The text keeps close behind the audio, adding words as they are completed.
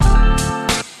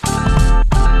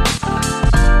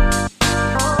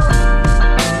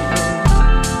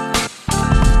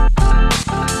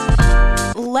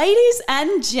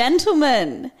and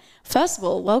gentlemen, first of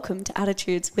all, welcome to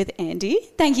Attitudes with Andy.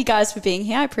 Thank you guys for being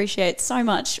here. I appreciate so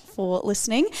much for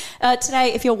listening.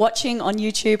 Today, if you're watching on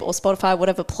YouTube or Spotify,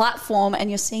 whatever platform, and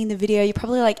you're seeing the video, you're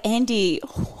probably like, Andy,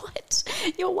 what?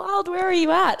 You're wild. Where are you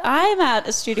at? I am at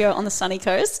a studio on the sunny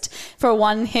coast for a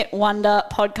one-hit wonder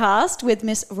podcast with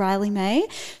Miss Riley May.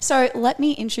 So let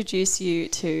me introduce you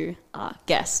to our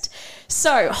guest.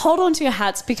 So hold on to your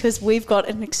hats because we've got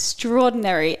an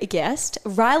extraordinary guest.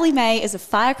 Riley May is a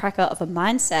firecracker of a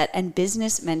mindset and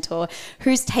business mentor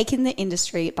who's taken the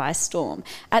industry by storm.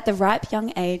 At the ripe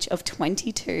young age of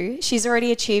 22, she's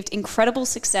already achieved incredible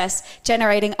success,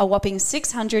 generating a whopping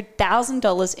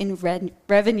 $600,000 in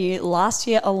revenue last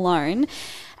year alone.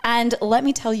 And let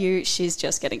me tell you, she's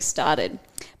just getting started.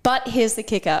 But here's the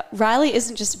kicker. Riley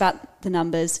isn't just about the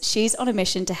numbers. She's on a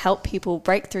mission to help people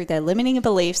break through their limiting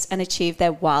beliefs and achieve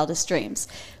their wildest dreams.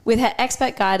 With her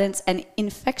expert guidance and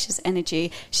infectious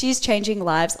energy, she's changing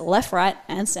lives left, right,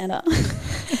 and center.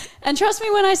 And trust me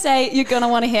when I say you're going to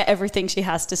want to hear everything she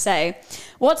has to say.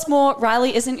 What's more,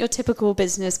 Riley isn't your typical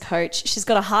business coach. She's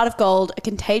got a heart of gold, a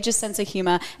contagious sense of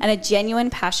humor, and a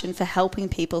genuine passion for helping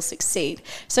people succeed.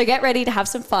 So get ready to have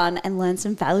some fun and learn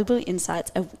some valuable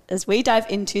insights as we dive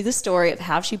into the story of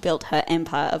how she built her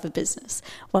empire of a business.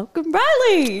 Welcome,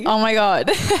 Riley. Oh my God.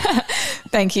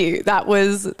 Thank you. That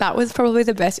was probably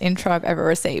the best intro I've ever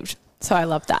received. So I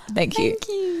love that. Thank you. Thank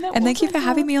you. And thank you for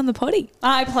having me on the potty.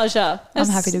 My pleasure. I'm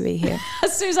happy to be here.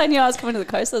 As soon as I knew I was coming to the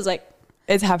coast, I was like,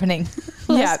 it's happening.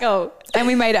 Let's go. And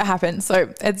we made it happen.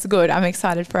 So it's good. I'm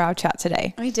excited for our chat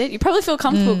today. We did. You probably feel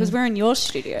comfortable because we're in your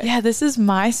studio. Yeah, this is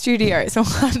my studio. So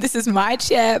this is my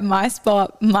chair, my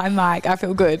spot, my mic. I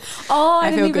feel good. Oh,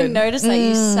 I didn't even notice that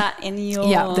you sat in your...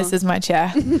 Yeah, this is my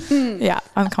chair. Yeah,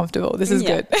 I'm comfortable. This is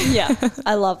good. Yeah,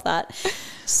 I love that.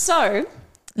 So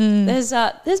there's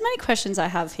many questions I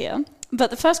have here. But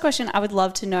the first question I would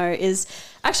love to know is...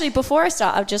 Actually, before I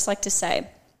start, I would just like to say...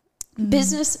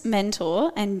 Business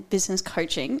mentor and business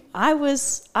coaching. I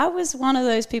was one of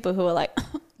those people who were like,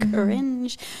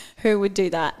 cringe, who would do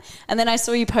that. And then I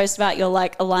saw you post about your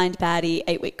like aligned baddie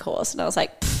 8-week course. And I was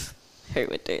like, who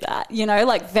would do that? You know,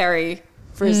 like very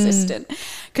resistant.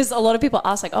 Because a lot of people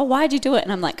ask like, oh, why'd you do it?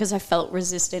 And I'm like, because I felt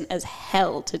resistant as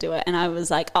hell to do it. And I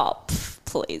was like, oh,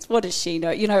 please, what does she know?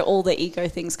 You know, all the ego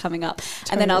things coming up.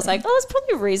 Totally. And then I was like, oh, there's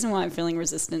probably a reason why I'm feeling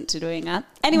resistant to doing that.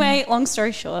 Anyway, long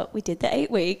story short, we did the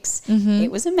 8 weeks. It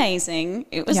was amazing.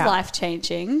 It was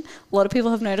life-changing. A lot of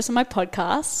people have noticed on my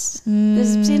podcasts,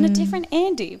 there's been a different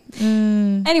Andy.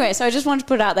 Anyway, so I just wanted to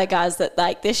put out there, guys, that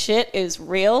like this shit is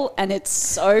real and it's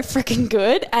so freaking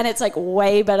good. And it's like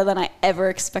way better than I ever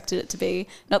expected it to be.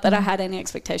 Not that I had any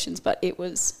expectations, but it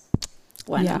was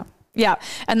wonderful. Yeah.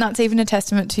 And that's even a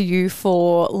testament to you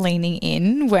for leaning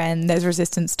in when there's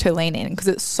resistance to lean in, because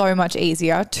it's so much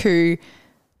easier to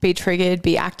be triggered,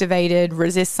 be activated,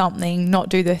 resist something, not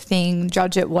do the thing,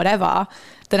 judge it, whatever,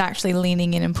 than actually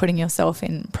leaning in and putting yourself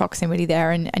in proximity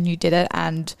there. And you did it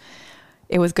and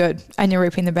it was good, and you're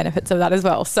reaping the benefits of that as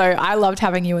well. So I loved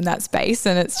having you in that space,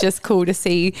 and it's just cool to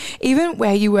see even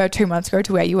where you were 2 months ago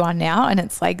to where you are now. And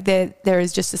it's like there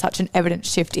is just such an evident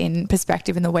shift in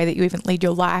perspective in the way that you even lead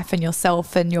your life and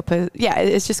yourself and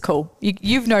it's just cool.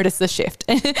 You've noticed the shift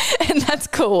and that's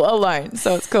cool alone.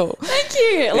 So it's cool. Thank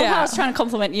you. I love how I was trying to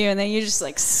compliment you and then you just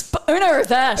like Uno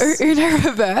reverse. Uno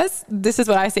reverse. This is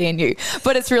what I see in you.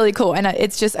 But it's really cool. And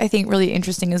it's just, I think, really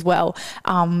interesting as well,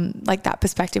 like that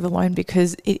perspective alone, because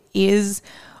it is,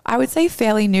 I would say,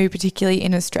 fairly new, particularly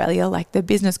in Australia, like the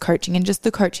business coaching and just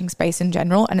the coaching space in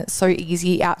general. And it's so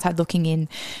easy outside looking in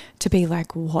to be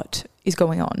like, what is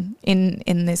going on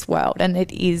in this world? And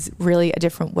it is really a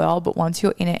different world. But once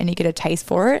you're in it and you get a taste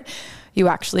for it, you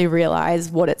actually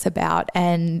realize what it's about.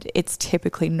 And it's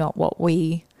typically not what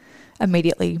we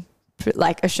immediately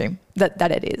like assume that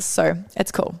it is. So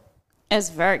it's cool. It's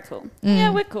very cool.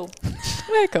 Yeah, we're cool.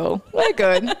 We're cool. We're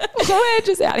good. We're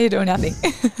just out here doing nothing.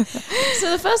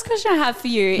 So the first question I have for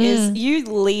you is, you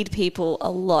lead people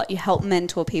a lot. You help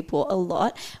mentor people a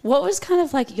lot. What was kind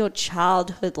of like your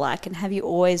childhood like, and have you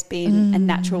always been a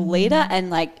natural leader and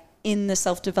like in the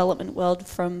self-development world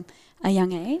from a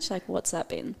young age? Like, what's that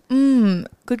been?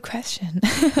 Good question.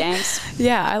 Thanks.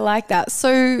 Yeah, I like that.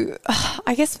 So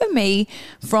I guess for me,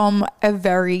 from a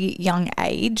very young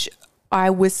age, I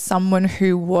was someone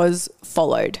who was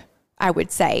followed, I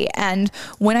would say. And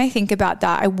when I think about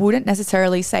that, I wouldn't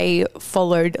necessarily say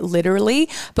followed literally,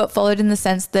 but followed in the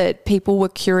sense that people were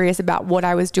curious about what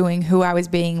I was doing, who I was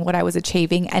being, what I was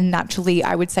achieving. And naturally,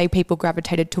 I would say people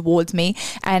gravitated towards me,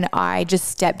 and I just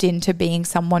stepped into being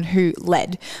someone who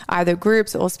led either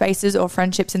groups or spaces or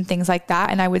friendships and things like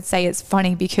that. And I would say it's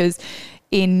funny because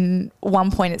in one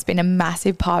point it's been a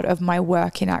massive part of my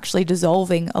work in actually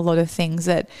dissolving a lot of things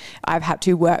that I've had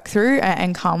to work through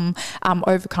and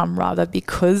overcome rather,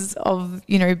 because of,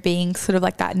 you know, being sort of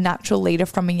like that natural leader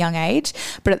from a young age.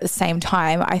 But at the same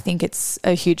time, I think it's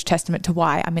a huge testament to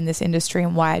why I'm in this industry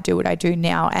and why I do what I do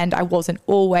now. And I wasn't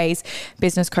always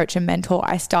business coach and mentor.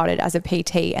 I started as a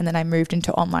PT and then I moved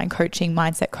into online coaching,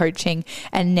 mindset coaching,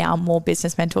 and now more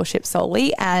business mentorship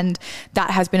solely. And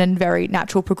that has been a very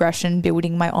natural progression,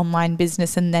 building my online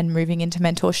business and then moving into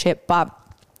mentorship. But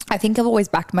I think I've always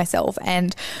backed myself,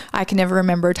 and I can never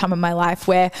remember a time in my life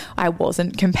where I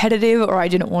wasn't competitive or I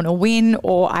didn't want to win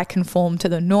or I conformed to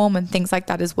the norm and things like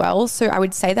that as well. So I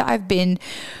would say that I've been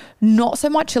not so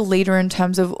much a leader in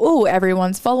terms of, oh,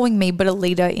 everyone's following me, but a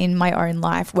leader in my own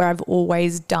life where I've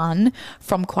always done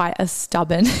from quite a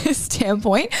stubborn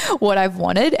standpoint what I've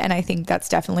wanted. And I think that's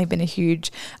definitely been a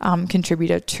huge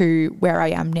contributor to where I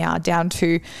am now, down to,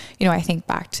 you know, I think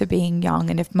back to being young,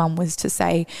 and if mum was to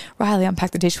say, Riley, unpack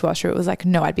the dishwasher, it was like,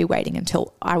 no, I'd be waiting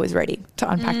until I was ready to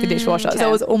unpack the dishwasher. Okay. So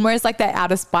it was almost like that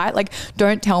out of spite, like,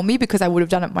 don't tell me, because I would have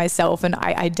done it myself. And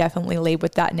I definitely lead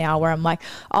with that now, where I'm like,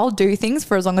 I'll do things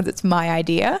for as long as it's my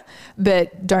idea,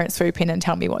 but don't swoop in and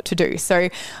tell me what to do. So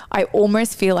I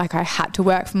almost feel like I had to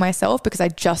work for myself, because I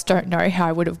just don't know how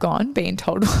I would have gone being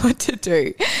told what to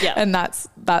do. Yeah. And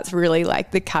that's really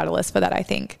like the catalyst for that, I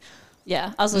think.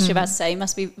 Yeah, I was literally about to say, you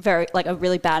must be very, like, a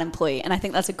really bad employee. And I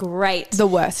think that's a great the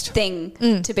worst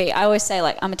thing to be. I always say,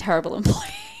 like, I'm a terrible employee.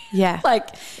 Yeah. Like,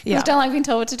 you just don't like being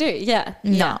told what to do. Yeah.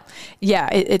 No. Yeah.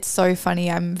 It's so funny.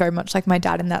 I'm very much like my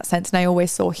dad in that sense. And I always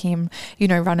saw him, you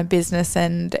know, run a business,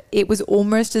 and it was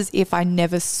almost as if I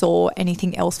never saw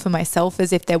anything else for myself,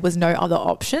 as if there was no other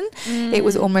option. It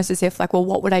was almost as if like, well,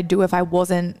 what would I do if I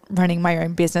wasn't running my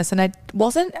own business? And it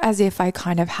wasn't as if I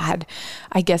kind of had,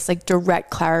 I guess, like direct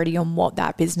clarity on what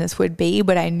that business would be,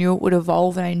 but I knew it would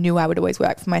evolve and I knew I would always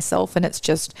work for myself, and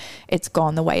it's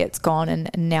gone the way it's gone. And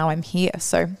now I'm here.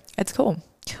 So it's cool.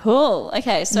 Cool.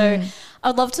 Okay. So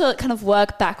I'd love to kind of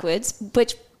work backwards,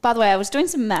 which, by the way, I was doing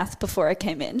some math before I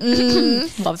came in.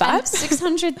 Love that.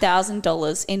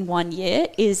 $600,000 in 1 year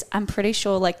is, I'm pretty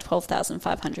sure, like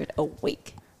 $12,500 a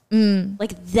week.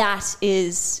 Like, that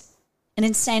is an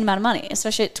insane amount of money,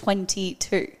 especially at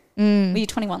 22. Were you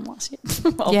 21 last year?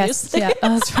 Yes. Yeah. I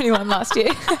was 21 last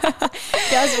year.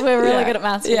 Guys, we're really good at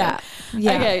maths. Yeah.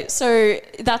 Okay. So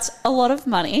that's a lot of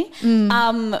money.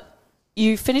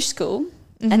 You finished school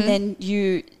and then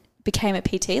you became a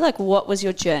PT. Like, what was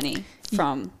your journey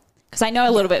from? Because I know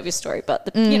a little bit of your story,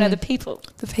 but you know, the people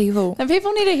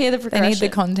need to hear the progression. They need the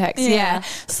context. Yeah.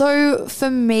 So for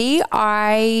me,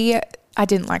 I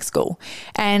didn't like school,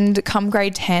 and come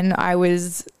grade 10, I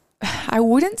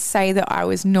wouldn't say that I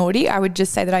was naughty. I would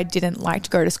just say that I didn't like to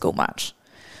go to school much.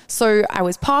 So I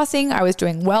was passing, I was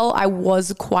doing well. I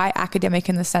was quite academic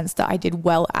in the sense that I did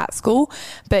well at school,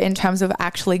 but in terms of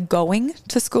actually going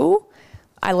to school,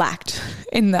 I lacked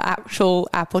in the actual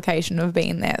application of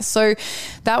being there. So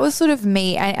that was sort of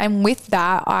me. And with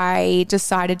that, I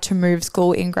decided to move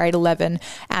school in grade 11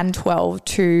 and 12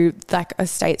 to like a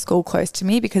state school close to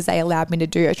me, because they allowed me to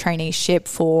do a traineeship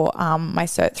for my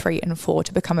Cert 3 and 4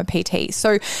 to become a PT.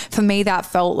 So for me, that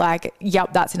felt like,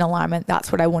 yep, that's in alignment.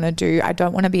 That's what I want to do. I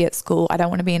don't want to be at school. I don't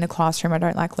want to be in a classroom. I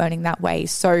don't like learning that way.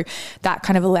 So that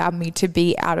kind of allowed me to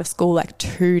be out of school like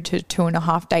 2 to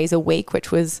 2.5 days a week,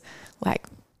 which was like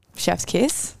chef's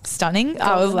kiss, stunning. Awesome.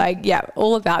 I was like, yeah,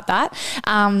 all about that.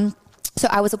 So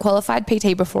I was a qualified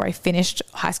PT before I finished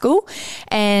high school,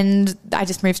 and I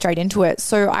just moved straight into it.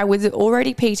 So I was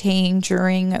already PTing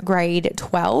during grade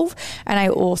 12, and I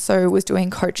also was doing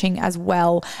coaching as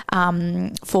well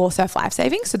for surf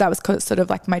lifesaving. So that was sort of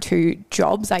like my two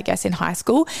jobs, I guess, in high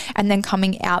school. And then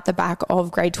coming out the back of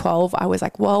grade 12, I was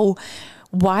like, well,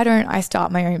 why don't I start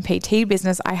my own PT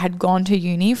business? I had gone to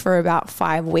uni for about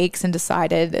 5 weeks and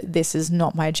decided this is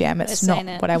not my jam. It's not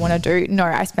what I want to do. No,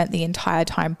 I spent the entire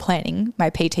time planning my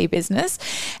PT business.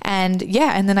 And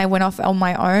yeah, and then I went off on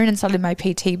my own and started my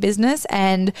PT business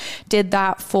and did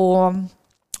that for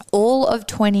all of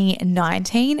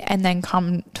 2019, and then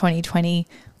come 2020,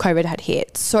 COVID had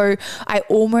hit. So I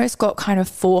almost got kind of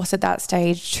forced at that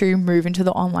stage to move into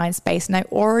the online space, and I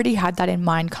already had that in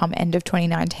mind come end of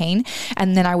 2019.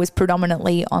 And then I was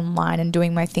predominantly online and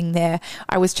doing my thing there.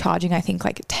 I was charging, I think,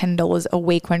 like $10 a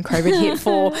week when COVID hit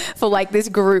for like this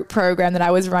group program that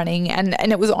I was running. And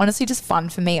it was honestly just fun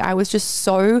for me. I was just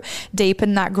so deep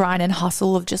in that grind and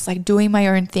hustle of just like doing my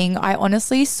own thing. I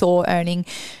honestly saw earning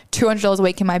 $200 a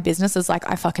week in my business as like,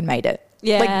 I fucking made it.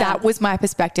 Yeah. Like that was my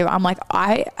perspective. I'm like,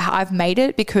 I've made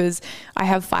it because I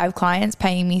have 5 clients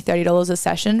paying me $30 a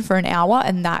session for an hour.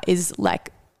 And that is like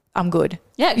I'm good.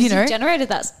 Yeah, because you generated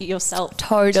that yourself.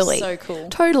 Totally. So cool.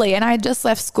 Totally. And I had just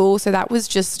left school, so that was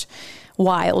just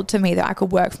wild to me that I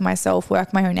could work for myself,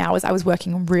 work my own hours. I was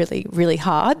working really, really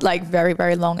hard, like very,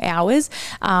 very long hours.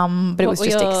 But it was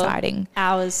just exciting.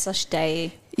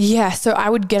 Hours/day? Yeah. So I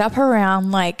would get up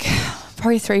around like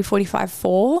probably 3:45,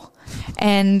 4.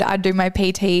 And I'd do my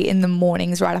PT in the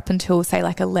mornings right up until say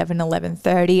like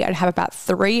 11:30. I'd have about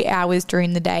 3 hours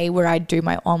during the day where I'd do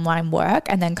my online work,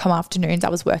 and then come afternoons I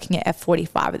was working at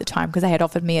F45 at the time because they had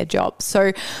offered me a job.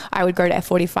 So I would go to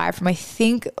F45 from, I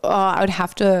think, I would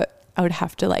have to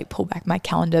like pull back my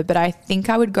calendar, but I think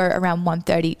I would go around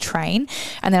 1:30 train,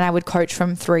 and then I would coach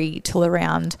from 3 till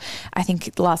around, I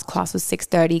think the last class was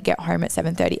 6:30, get home at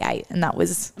 7:38, and that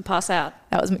was... And pass out.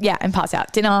 And pass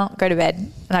out. Dinner, go to bed,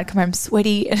 and I'd come home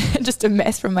sweaty and just a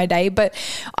mess from my day. But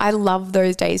I love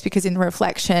those days because in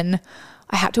reflection,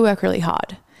 I had to work really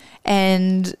hard.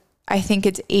 And I think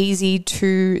it's easy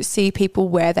to see people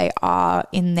where they are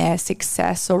in their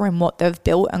success or in what they've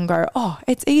built and go, oh,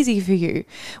 it's easy for you.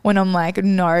 When I'm like,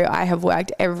 no, I have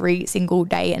worked every single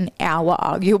day, an hour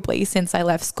arguably since I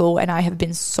left school, and I have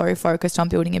been so focused on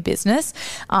building a business.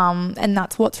 And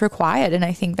that's what's required. And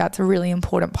I think that's a really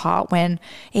important part when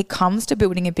it comes to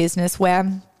building a business,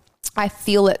 where I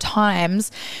feel at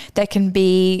times there can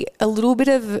be a little bit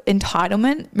of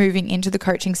entitlement moving into the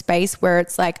coaching space where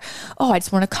it's like, oh, I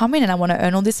just want to come in and I want to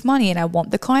earn all this money and I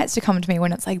want the clients to come to me,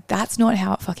 when it's like, that's not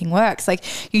how it fucking works. Like,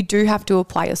 you do have to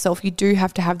apply yourself. You do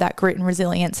have to have that grit and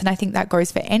resilience. And I think that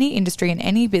goes for any industry and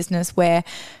any business where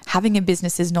having a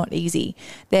business is not easy.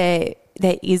 There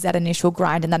is that initial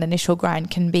grind, and that initial grind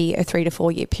can be a 3 to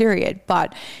 4 year period,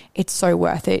 but it's so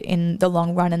worth it in the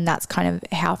long run. And that's kind of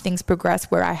how things progress,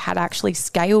 where I had actually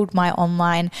scaled my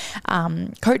online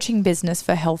coaching business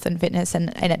for health and fitness,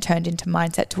 and it turned into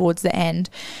mindset towards the end.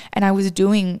 And I was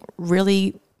doing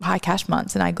really high cash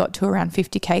months, and I got to around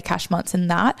 50K cash months in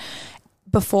that,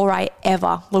 before I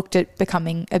ever looked at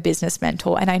becoming a business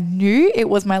mentor. And I knew it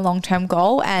was my long-term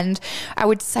goal. And I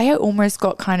would say I almost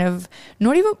got kind of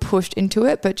not even pushed into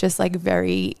it, but just like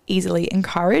very easily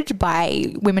encouraged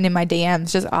by women in my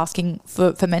DMs just asking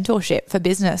for mentorship for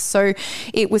business. So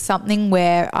it was something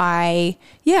where I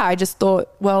just thought,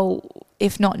 well,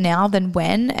 if not now, then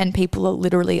when? And people are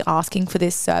literally asking for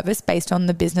this service based on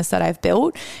the business that I've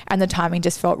built, and the timing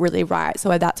just felt really right.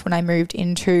 So that's when I moved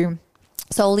into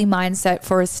solely mindset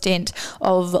for a stint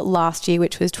of last year,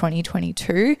 which was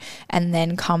 2022. And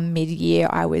then come mid-year,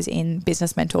 I was in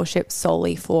business mentorship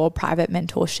solely for private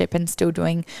mentorship, and still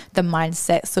doing the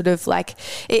mindset sort of like,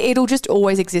 it'll just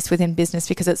always exist within business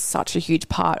because it's such a huge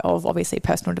part of obviously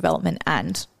personal development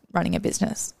and running a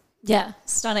business. Yeah,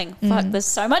 stunning. Fuck, there's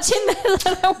so much in there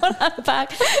that I want to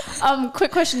unpack.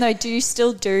 Quick question though, do you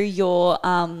still do your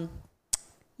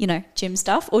gym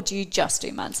stuff, or do you just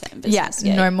do mindset and business?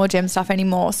 Yeah, no more gym stuff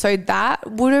anymore. So that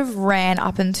would have ran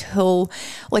up until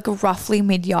like roughly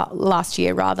last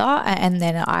year rather. And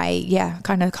then I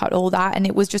kind of cut all that. And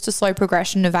it was just a slow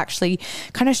progression of actually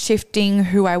kind of shifting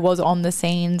who I was on the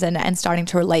scenes and starting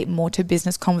to relate more to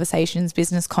business conversations,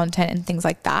 business content and things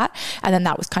like that. And then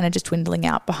that was kind of just dwindling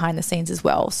out behind the scenes as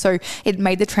well. So it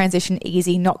made the transition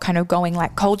easy, not kind of going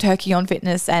like cold turkey on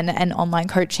fitness and online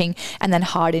coaching and then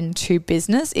hard into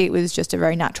business. It was just a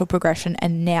very natural progression,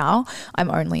 and now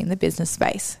I'm only in the business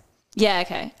space. Yeah,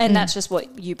 okay. And that's just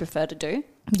what you prefer to do?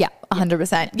 Yeah,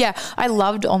 100%. Yeah, I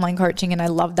loved online coaching and I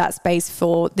loved that space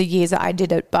for the years that I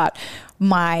did it, but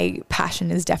my passion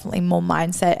is definitely more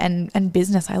mindset and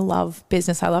business. I love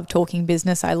business. I love talking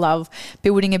business. I love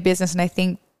building a business, and I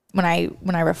think when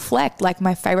I reflect, like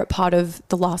my favorite part of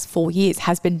the last 4 years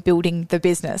has been building the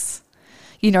business,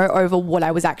 over what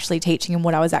I was actually teaching and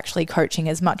what I was actually coaching,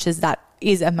 as much as that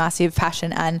is a massive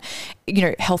passion. And,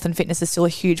 health and fitness is still a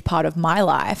huge part of my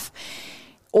life.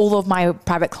 All of my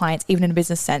private clients, even in a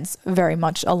business sense, very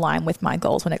much align with my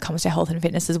goals when it comes to health and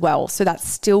fitness as well. So that's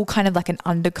still kind of like an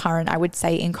undercurrent, I would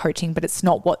say, in coaching, but it's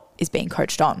not what is being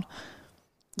coached on.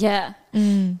 Yeah.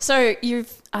 So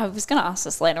I was going to ask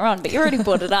this later on, but you already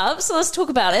brought it up. So let's talk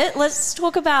about it. Let's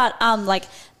talk about like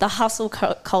the hustle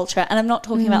culture. And I'm not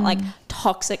talking about like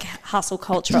toxic hustle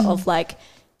culture of like,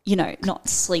 not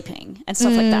sleeping and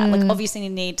stuff like that. Like obviously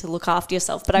you need to look after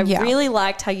yourself, but I really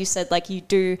liked how you said like you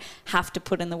do have to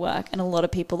put in the work, and a lot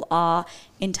of people are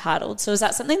entitled. So is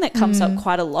that something that comes up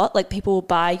quite a lot? Like people will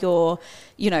buy your,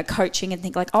 coaching and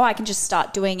think like, oh, I can just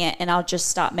start doing it and I'll just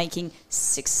start making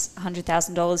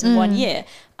 $600,000 in 1 year.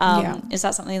 Is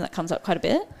that something that comes up quite a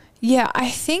bit? Yeah, I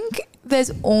think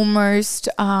there's almost,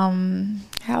 how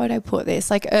would I put this?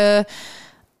 Like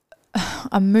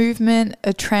a movement,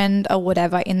 a trend or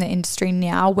whatever in the industry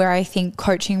now where I think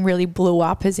coaching really blew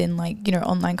up, as in like, you know,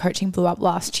 online coaching blew up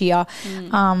last year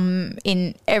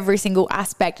in every single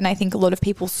aspect. And I think a lot of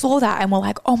people saw that and were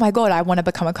like, oh my God, I want to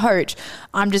become a coach.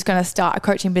 I'm just going to start a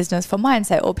coaching business for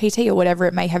mindset or PT or whatever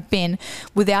it may have been,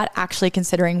 without actually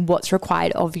considering what's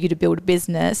required of you to build a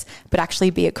business, but actually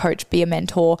be a coach, be a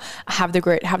mentor, have the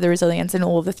grit, have the resilience and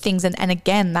all of the things. And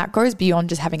again, that goes beyond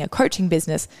just having a coaching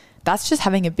business. That's just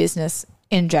having a business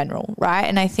in general, right?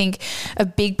 And I think a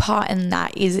big part in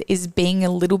that is being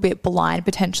a little bit blind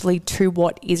potentially to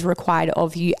what is required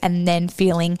of you, and then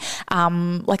feeling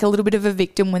like a little bit of a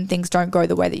victim when things don't go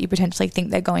the way that you potentially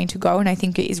think they're going to go. And I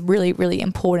think it is really, really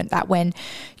important that when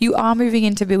you are moving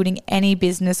into building any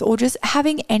business or just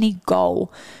having any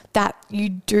goal, that you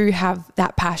do have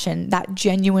that passion, that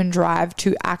genuine drive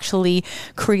to actually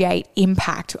create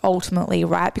impact ultimately,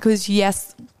 right? Because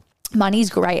yes, money's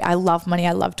great. I love money.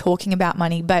 I love talking about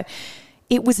money, but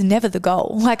it was never the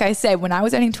goal. Like I said, when I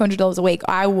was earning $200 a week,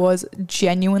 I was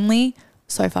genuinely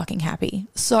so fucking happy,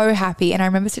 so happy. And I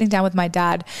remember sitting down with my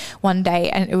dad one day,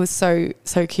 and it was so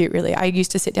cute, really. I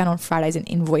used to sit down on Fridays and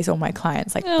invoice all my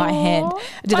clients like by hand.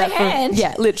 I did that hand?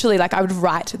 Yeah, literally, like I would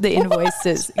write the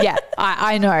invoices. Yeah,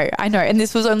 I know. And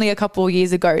this was only a couple of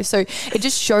years ago. So it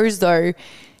just shows though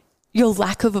your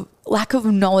lack of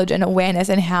knowledge and awareness,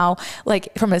 and how,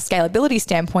 like, from a scalability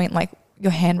standpoint, like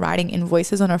you're handwriting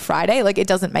invoices on a Friday, like it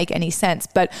doesn't make any sense.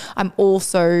 But I'm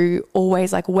also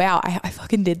always like, wow, I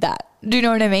fucking did that. Do you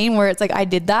know what I mean? Where it's like, I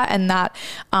did that, and that,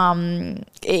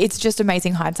 it's just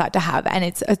amazing hindsight to have. And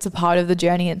it's a part of the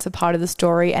journey. It's a part of the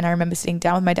story. And I remember sitting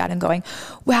down with my dad and going,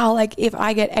 wow, like if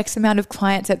I get X amount of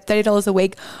clients at $30 a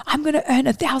week, I'm going to earn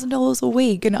 $1,000 a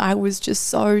week. And I was just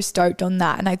so stoked on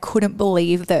that. And I couldn't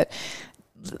believe that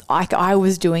like I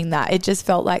was doing that. It just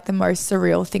felt like the most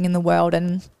surreal thing in the world.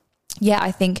 And yeah,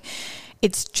 I think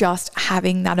it's just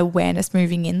having that awareness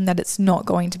moving in that it's not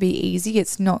going to be easy.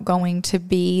 It's not going to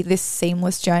be this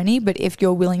seamless journey. But if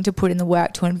you're willing to put in the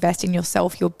work to invest in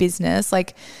yourself, your business,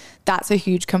 like that's a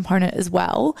huge component as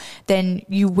well, then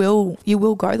you will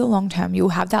go the long term. You'll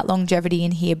have that longevity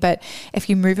in here. But if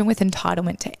you move in with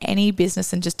entitlement to any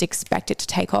business and just expect it to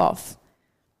take off,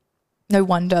 no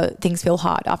wonder things feel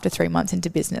hard after 3 months into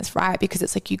business, right? Because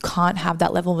it's like you can't have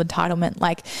that level of entitlement.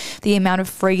 Like the amount of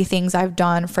free things I've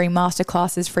done, free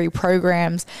masterclasses, free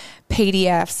programs,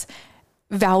 PDFs,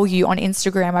 value on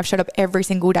Instagram. I've showed up every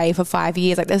single day for 5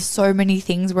 years. Like there's so many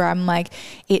things where I'm like,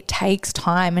 it takes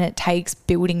time and it takes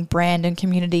building brand and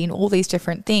community and all these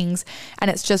different things.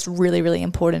 And it's just really, really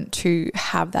important to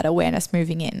have that awareness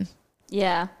moving in.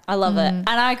 Yeah, I love it. And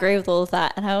I agree with all of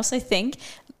that. And I also think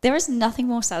there is nothing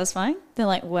more satisfying than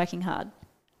like working hard.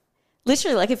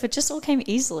 Literally, like if it just all came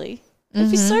easily, it'd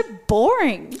be so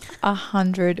boring.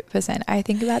 100%. I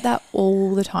think about that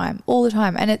all the time.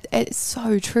 And it's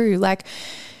so true. Like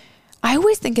I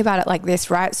always think about it like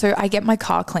this, right? So I get my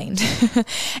car cleaned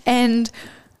and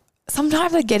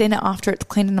sometimes I get in it after it's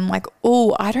cleaned and I'm like,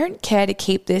 oh, I don't care to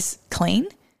keep this clean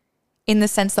in the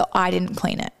sense that I didn't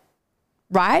clean it.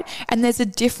 Right? And there's a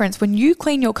difference when you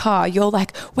clean your car, you're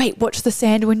like, wait, watch the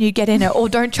sand when you get in it, or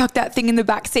don't chuck that thing in the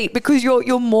back seat, because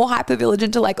you're more hyper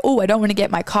vigilant to like, oh, I don't want to get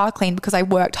my car cleaned because I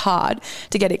worked hard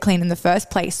to get it clean in the first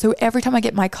place. So every time I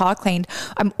get my car cleaned,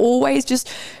 I'm always just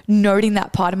noting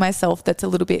that part of myself that's a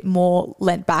little bit more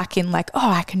lent back in like,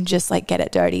 oh, I can just like get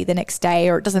it dirty the next day,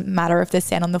 or it doesn't matter if there's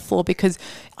sand on the floor because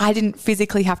I didn't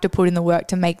physically have to put in the work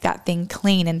to make that thing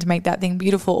clean and to make that thing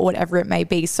beautiful or whatever it may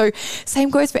be. So same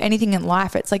goes for anything in life.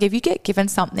 It's like if you get given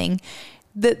something,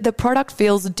 the product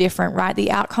feels different, right? The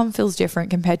outcome feels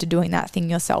different compared to doing that thing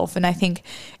yourself. And I think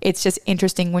it's just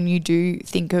interesting when you do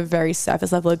think of very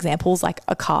surface level examples like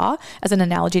a car as an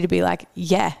analogy to be like,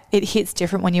 yeah, it hits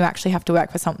different when you actually have to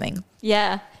work for something.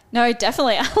 Yeah. No,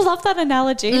 definitely. I love that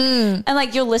analogy. And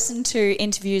like you'll listen to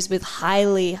interviews with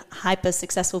highly hyper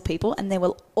successful people and they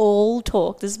will all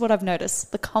talk. This is what I've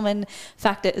noticed. The common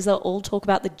factor is they'll all talk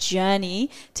about the journey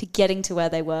to getting to where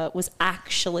they were was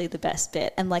actually the best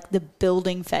bit and like the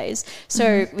building phase.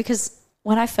 So because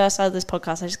when I first started this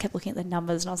podcast, I just kept looking at the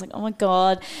numbers and I was like, oh my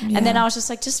God. Yeah. And then I was just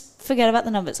like, just forget about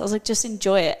the numbers. I was like, just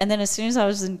enjoy it. And then as soon as I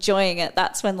was enjoying it,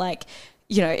 that's when like,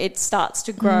 you know, it starts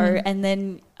to grow and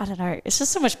then, I don't know, it's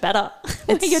just so much better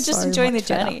when you're just enjoying the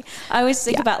journey. Better. I always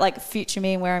think about like future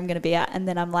me and where I'm going to be at. And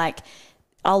then I'm like,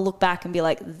 I'll look back and be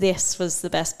like, this was the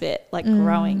best bit, like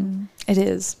growing. It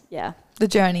is. Yeah. The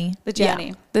journey.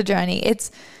 Yeah, the journey.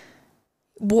 It's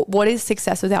what is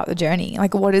success without the journey?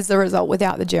 Like what is the result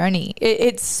without the journey?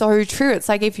 It's so true. It's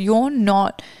like if you're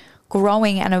not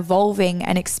growing and evolving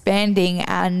and expanding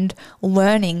and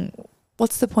learning,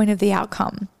 what's the point of the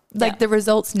outcome? Like the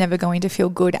result's never going to feel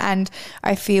good. And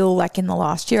I feel like in the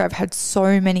last year, I've had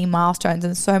so many milestones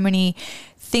and so many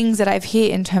things that I've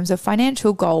hit in terms of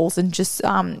financial goals and just,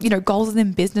 goals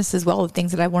within business as well, of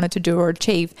things that I wanted to do or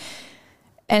achieve.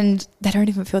 And they don't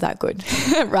even feel that good,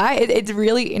 right? It's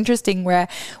really interesting where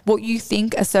what you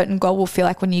think a certain goal will feel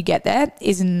like when you get there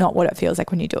is not what it feels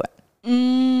like when you do it.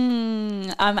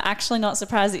 I'm actually not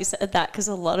surprised that you said that, because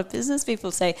a lot of business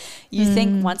people say you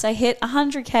think once I hit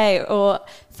 100K or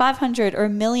 500 or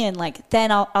 1 million, like then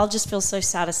I'll just feel so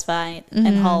satisfied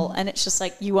and whole. And it's just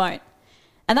like, you won't.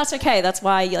 And that's okay. That's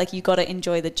why you got to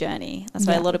enjoy the journey. That's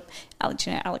why a lot of,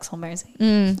 Alex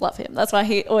Hormozy, love him. That's why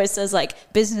he always says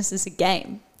like business is a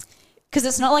game. Because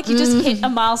it's not like you just hit a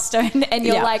milestone and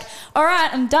you're like, all right,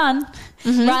 I'm done.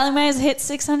 Riley Mayers hit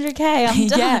 600K, I'm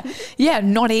done. Yeah,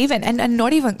 not even. And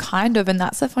not even kind of. And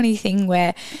that's the funny thing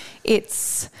where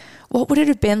it's, what would it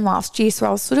have been last year? So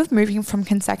I was sort of moving from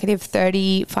consecutive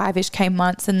 35-ish K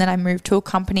months, and then I moved to a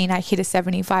company and I hit a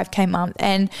 75K month.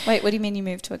 And wait, what do you mean you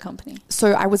moved to a company?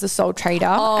 So I was a sole trader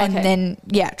and then,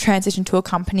 transitioned to a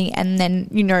company. And then,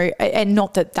 and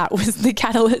not that was the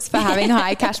catalyst for having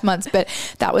high cash months, but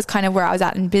that was kind of where I was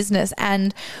at in business.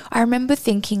 And I remember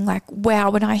thinking like,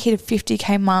 wow, when I hit a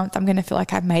 50K month, I'm going to feel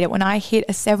like I've made it. When I hit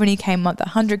a 70K month,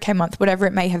 100K month, whatever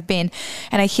it may have been,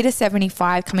 and I hit a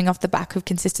 75 coming off the back of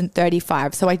consistent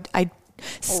 35. So I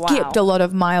skipped a lot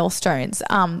of milestones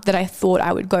that I thought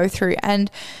I would go through.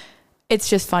 And it's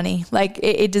just funny. Like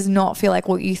it does not feel like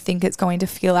what you think it's going to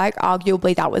feel like.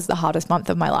 Arguably, that was the hardest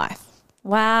month of my life.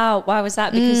 Wow. Why was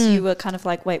that? Because you were kind of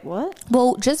like, wait, what?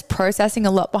 Well, just processing a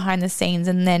lot behind the scenes,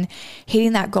 and then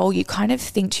hitting that goal, you kind of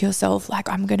think to yourself, like,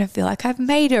 I'm going to feel like I've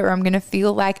made it, or I'm going to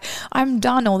feel like I'm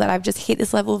done, or that I've just hit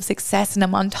this level of success and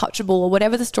I'm untouchable, or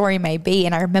whatever the story may be.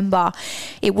 And I remember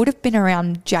it would have been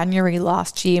around January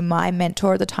last year, my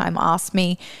mentor at the time asked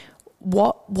me,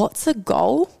 what's a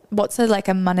goal? What's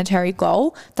a monetary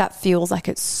goal that feels like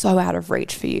it's so out of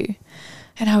reach for you?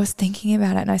 And I was thinking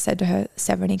about it, and I said to her,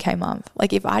 70K month.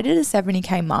 Like if I did a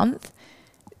 70K month,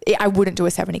 I wouldn't do a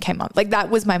 70K month. Like that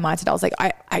was my mindset. I was like,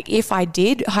 if I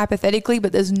did, hypothetically,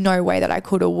 but there's no way that I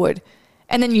could or would.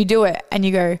 And then you do it and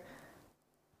you go,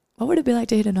 what would it be like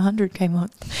to hit an 100K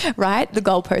month, right? The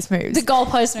goalpost moves. The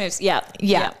goalpost moves,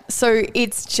 yeah. So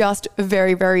it's just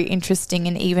very, very interesting.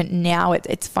 And even now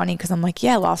it's funny because I'm like,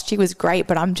 last year was great,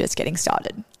 but I'm just getting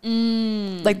started.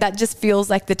 Like that just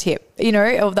feels like the tip,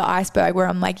 of the iceberg, where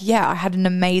I'm like, I had an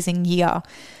amazing year,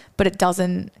 but it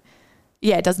doesn't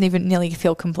even nearly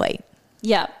feel complete.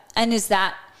 Yeah. And is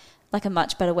that like a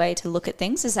much better way to look at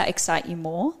things? Does that excite you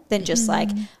more than just like,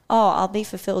 oh, I'll be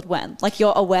fulfilled when? Like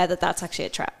you're aware that that's actually a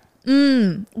trap.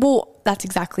 Well, that's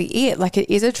exactly it. Like it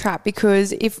is a trap,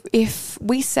 because if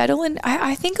we settle in,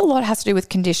 I think a lot has to do with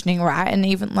conditioning, right? And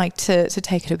even like to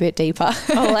take it a bit deeper.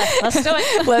 Oh, let's do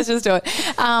it. Let's just do it.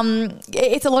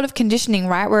 It's a lot of conditioning,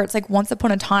 right? Where it's like once upon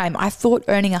a time, I thought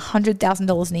earning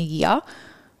 $100,000 in a year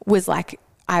was like,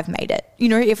 I've made it.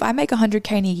 If I make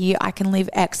 100K in a year, I can live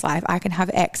X life. I can have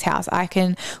X house. I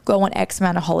can go on X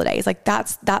amount of holidays. Like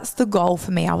that's the goal for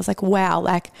me. I was like, wow,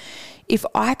 like if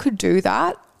I could do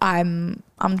that, I'm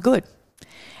good.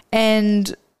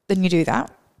 And then you do that,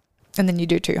 and then you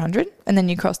do 200, and then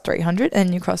you cross 300, and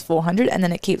then you cross 400, and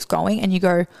then it keeps going, and you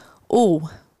go,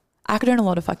 oh, I could earn a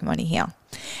lot of fucking money here.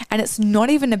 And it's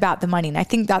not even about the money. And I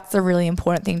think that's the really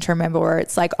important thing to remember, where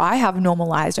it's like, I have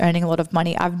normalized earning a lot of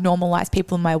money. I've normalized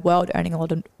people in my world earning a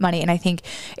lot of money. And I think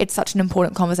it's such an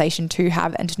important conversation to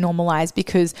have and to normalize,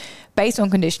 because based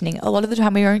on conditioning, a lot of the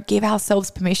time we don't give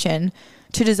ourselves permission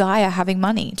to desire having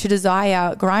money, to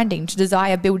desire grinding, to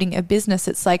desire building a business.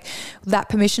 It's like that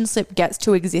permission slip gets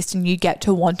to exist and you get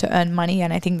to want to earn money.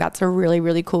 And I think that's a really,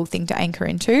 really cool thing to anchor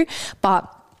into.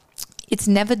 But it's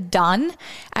never done.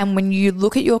 And when you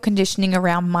look at your conditioning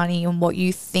around money and what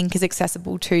you think is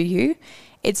accessible to you,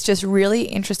 it's just really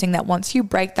interesting that once you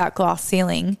break that glass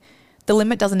ceiling, the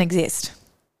limit doesn't exist.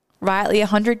 Right? Like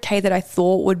 100K that I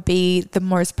thought would be the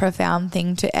most profound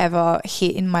thing to ever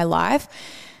hit in my life,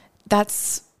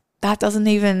 that doesn't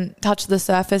even touch the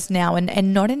surface now.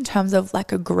 And not in terms of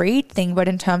like a greed thing, but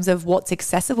in terms of what's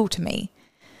accessible to me.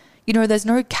 There's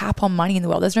no cap on money in the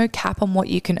world. There's no cap on what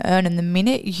you can earn. And the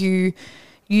minute you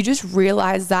just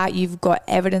realize that, you've got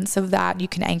evidence of that, you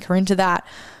can anchor into that.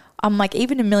 I'm like,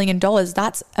 even $1 million,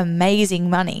 that's amazing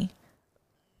money,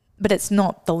 but it's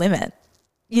not the limit.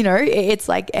 It's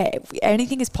like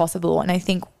anything is possible. And I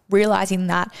think realizing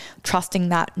that, trusting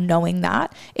that, knowing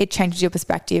that, it changes your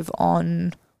perspective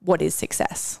on what is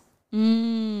success.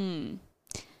 Would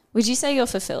you say you're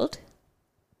fulfilled?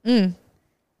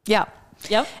 Yeah.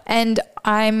 Yep. And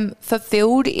I'm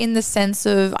fulfilled in the sense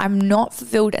of I'm not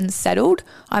fulfilled and settled.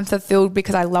 I'm fulfilled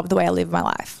because I love the way I live my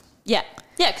life. Yeah.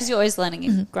 Yeah, because you're always learning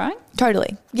and growing.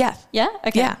 Totally. Yeah. Yeah?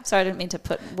 Okay. Yeah. Sorry, I didn't mean to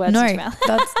put words into your mouth.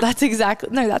 that's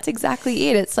exactly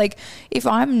it. It's like if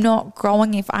I'm not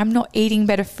growing, if I'm not eating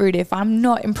better food, if I'm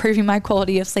not improving my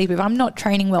quality of sleep, if I'm not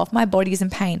training well, if my body's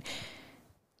in pain,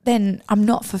 then I'm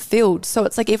not fulfilled. So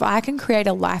it's like if I can create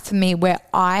a life for me where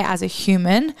I as a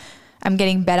human I'm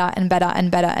getting better and better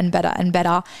and better and better and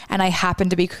better, and I happen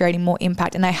to be creating more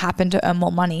impact and I happen to earn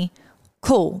more money,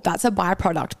 cool, that's a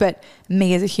byproduct. But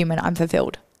me as a human, I'm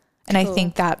fulfilled. And I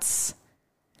think that's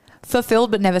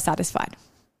fulfilled but never satisfied.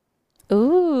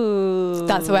 Ooh.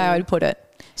 That's the way I would put it.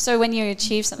 So when you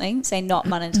achieve something, say not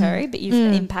monetary, but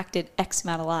you've impacted X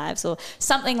amount of lives or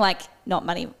something like not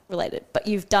money related, but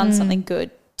you've done something good,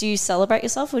 do you celebrate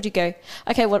yourself or do you go,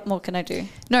 okay, what more can I do?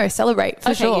 No, celebrate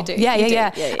for sure. You do.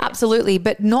 Yeah, absolutely.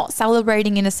 But not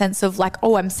celebrating in a sense of like,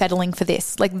 oh, I'm settling for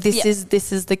this. Like this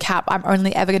is the cap. I'm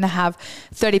only ever going to have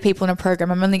 30 people in a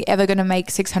program. I'm only ever going to make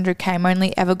 600K. I'm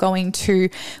only ever going to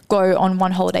go on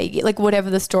one holiday. Like whatever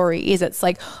the story is, it's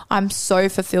like I'm so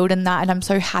fulfilled in that and I'm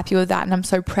so happy with that and I'm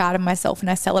so proud of myself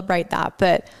and I celebrate that.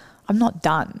 But I'm not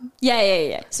done.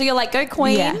 Yeah. So you're like, go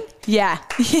queen. Yeah.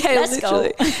 Let's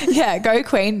literally. go. Yeah, go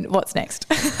queen. What's next?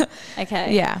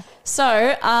 Okay. Yeah.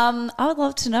 So I would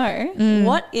love to know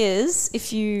what is,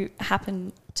 if you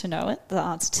happen to know it, the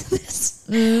answer to this,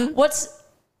 what's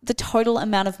the total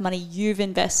amount of money you've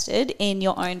invested in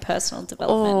your own personal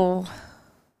development? Oh,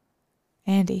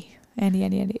 Andy.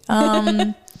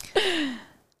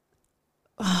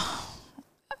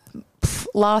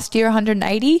 Last year,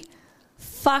 180.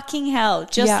 Fucking hell.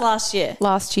 Just last year.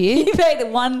 Last year. You paid the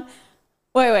one.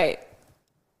 Wait.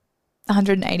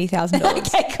 $180,000.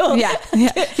 Okay, cool. Yeah.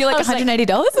 You're like $180?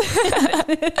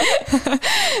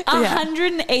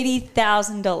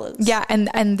 $180,000. Yeah,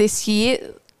 and this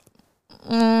year,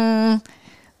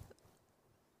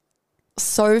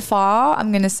 so far,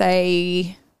 I'm going to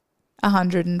say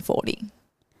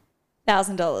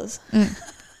 $140,000.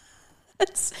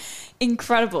 That's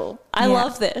incredible. I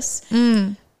love this.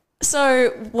 So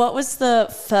what was the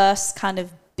first kind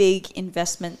of big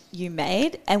investment you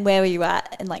made and where were you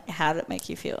at and like how did it make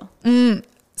you feel?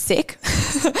 Sick.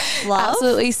 Love?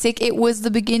 Absolutely sick. It was the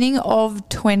beginning of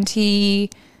 2020.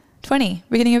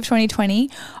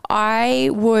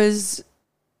 I was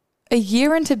a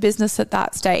year into business at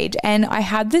that stage and I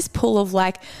had this pull of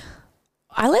like,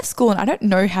 I left school and I don't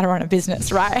know how to run a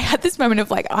business, right? I had this moment of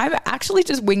like, I'm actually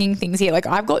just winging things here. Like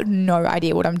I've got no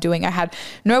idea what I'm doing. I had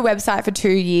no website for 2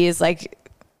 years. Like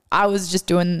I was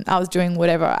doing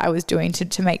whatever I was doing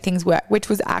to make things work, which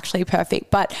was actually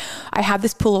perfect. But I had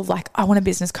this pull of like, I want a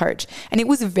business coach. And it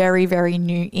was very, very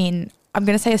new in, I'm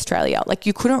going to say Australia. Like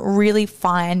you couldn't really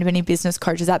find many business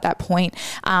coaches at that point,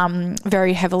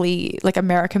 very heavily like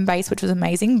American based, which was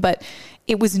amazing, but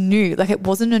it was new. Like it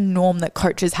wasn't a norm that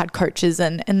coaches had coaches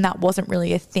and that wasn't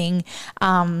really a thing,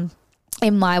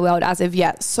 in my world as of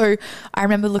yet. So I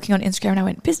remember looking on Instagram and I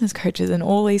went business coaches and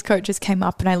all these coaches came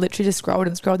up and I literally just scrolled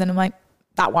and I'm like,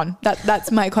 that one,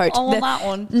 that's my coach. I want that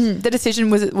one. The decision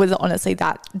was honestly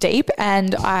that deep.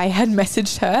 And I had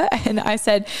messaged her and I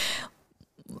said,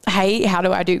 hey, how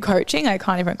do I do coaching? I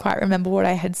can't even quite remember what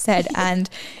I had said. And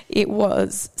it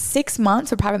was 6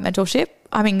 months of private mentorship.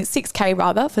 I mean, 6K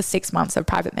rather for 6 months of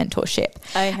private mentorship.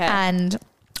 Okay. And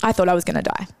I thought I was going to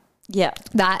die. Yeah.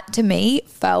 That to me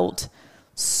felt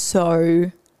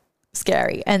so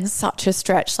scary and such a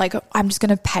stretch. Like I'm just going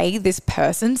to pay this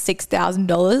person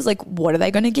 $6,000. Like what are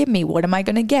they going to give me? What am I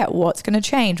going to get? What's going to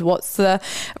change? What's the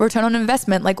return on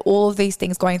investment? Like all of these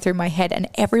things going through my head, and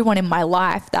everyone in my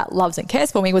life that loves and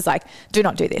cares for me was like, do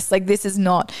not do this. Like this is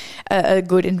not a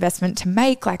good investment to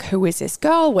make. Like who is this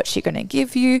girl? What's she going to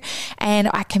give you? And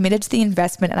I committed to the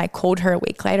investment and I called her a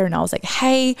week later and I was like,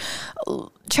 hey,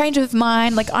 change of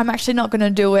mind, like I'm actually not going to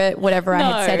do it, whatever I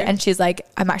had said. And she's like,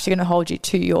 I'm actually going to hold you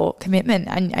to your commitment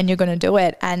and you're going to do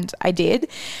it. And I did.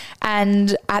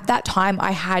 And at that time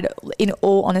I had, in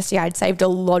all honesty, I'd saved a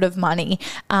lot of money,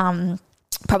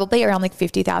 probably around like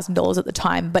 $50,000 at the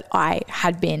time, but I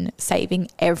had been saving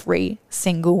every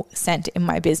single cent in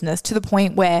my business to the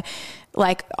point where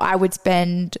like I would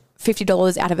spend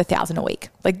 $50 out of $1,000 a week,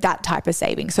 like that type of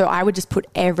saving. So I would just put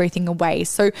everything away.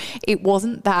 So it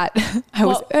wasn't that I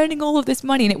was earning all of this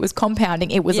money and it was compounding.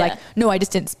 It was like, no, I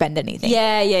just didn't spend anything.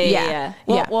 Yeah.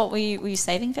 What were you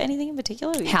saving for anything in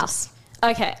particular? House.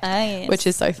 Okay. Yes. Which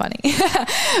is so funny.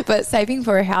 But saving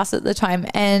for a house at the time,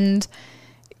 and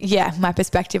yeah, my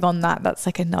perspective on that's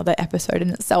like another episode in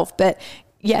itself. But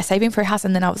saving for a house.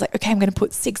 And then I was like, okay, I'm going to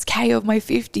put 6K of my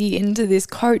 50 into this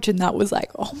coach. And that was like,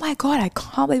 oh my God, I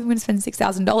can't believe I'm going to spend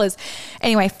 $6,000.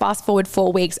 Anyway, fast forward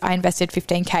 4 weeks, I invested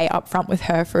 15K up front with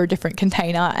her for a different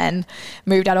container and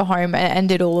moved out of home and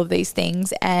did all of these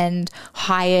things and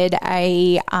hired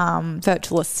a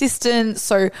virtual assistant.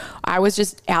 So I was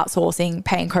just outsourcing,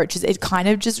 paying coaches. It kind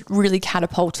of just really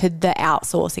catapulted the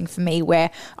outsourcing for me, where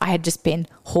I had just been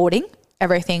hoarding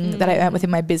everything that I earned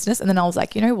within my business. And then I was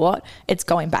like, you know what? It's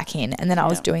going back in. And then I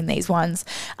was doing these ones,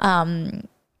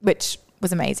 which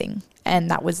was amazing. And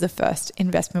that was the first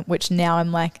investment, which now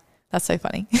I'm like, that's so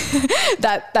funny.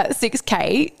 that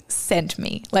 6K sent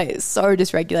me, like, it's so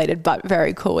dysregulated, but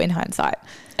very cool in hindsight.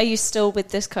 Are you still with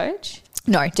this coach?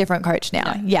 No, different coach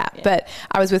now. No. Yeah. But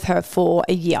I was with her for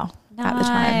a year at the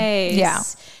time. Yeah.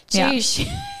 Geez.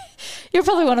 Yeah. You're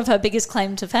probably one of her biggest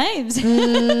claim to fame.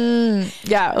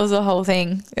 Yeah, it was a whole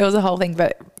thing.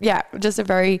 But yeah, just a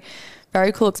very,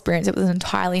 very cool experience. It was an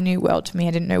entirely new world to me.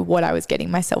 I didn't know what I was getting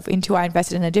myself into. I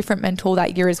invested in a different mentor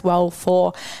that year as well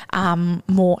for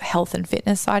more health and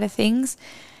fitness side of things.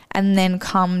 And then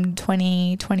come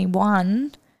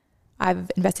 2021, I've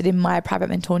invested in my private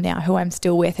mentor now, who I'm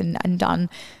still with, and done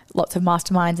lots of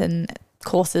masterminds and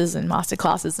courses and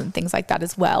masterclasses and things like that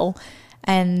as well.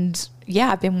 And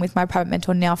yeah, I've been with my private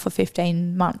mentor now for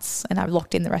 15 months and I've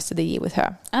locked in the rest of the year with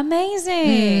her.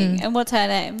 Amazing. And what's her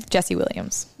name? Jessie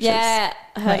Williams. Yeah.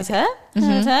 Heard of her?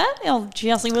 Heard of her? Oh,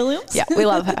 Jessie Williams. Yeah, we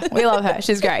love her.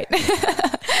 She's great.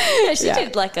 Yeah, she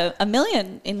did like a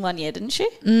million in 1 year, didn't she?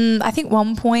 I think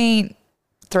 1.3.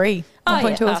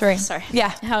 1.2 or 3. Sorry. Yeah.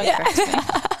 How it corrects me.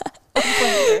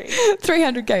 1.3.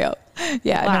 300K up.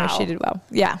 Yeah, wow. No, she did well.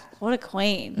 Yeah. What a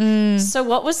queen. So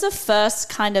what was the first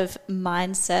kind of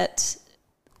mindset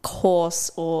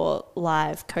course or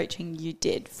live coaching you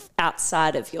did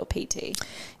outside of your PT?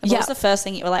 And what was the first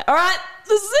thing you were like, all right,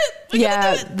 this is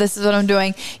it. This is what I'm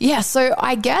doing. Yeah. So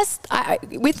I guess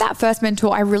with that first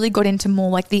mentor, I really got into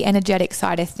more like the energetic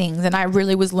side of things. And I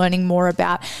really was learning more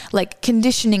about like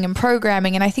conditioning and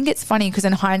programming. And I think it's funny because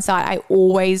in hindsight, I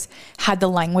always had the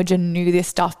language and knew this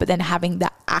stuff, but then having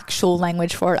the actual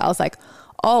language for it, I was like,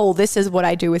 oh, this is what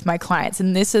I do with my clients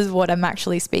and this is what I'm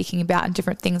actually speaking about and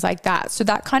different things like that. So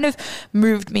that kind of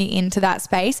moved me into that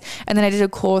space. And then I did a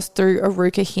course through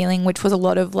Aruka Healing, which was a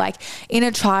lot of like inner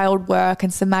child work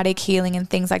and somatic healing and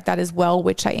things like that as well,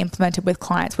 which I implemented with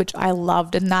clients, which I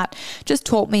loved. And that just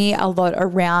taught me a lot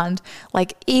around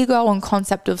like ego and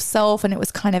concept of self. And it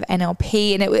was kind of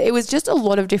NLP. And it was just a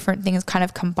lot of different things kind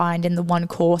of combined in the one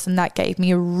course. And that gave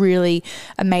me a really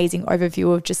amazing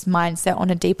overview of just mindset on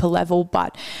a deeper level.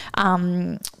 But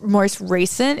most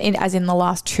recent, as in the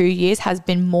last 2 years, has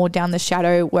been more down the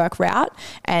shadow work route.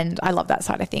 And I love that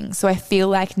side of things. So I feel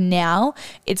like now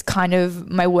it's kind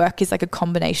of, my work is like a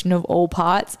combination of all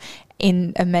parts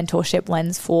in a mentorship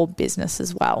lens for business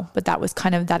as well. But that was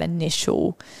kind of that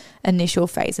initial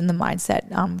phase in the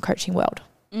mindset coaching world.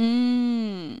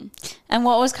 And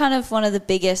what was kind of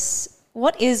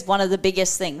what is one of the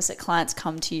biggest things that clients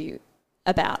come to you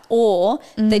about, or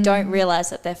they don't realize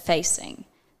that they're facing,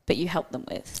 but you help them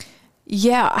with?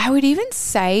 Yeah, I would even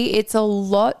say it's a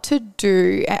lot to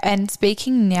do. And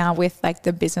speaking now with like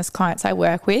the business clients I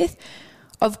work with,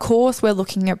 of course, we're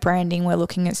looking at branding, we're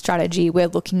looking at strategy, we're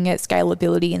looking at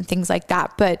scalability and things like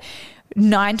that. But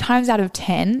 9 times out of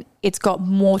 10, it's got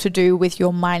more to do with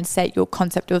your mindset, your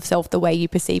concept of self, the way you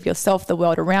perceive yourself, the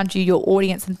world around you, your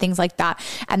audience and things like that.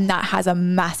 And that has a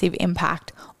massive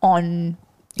impact on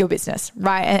your business,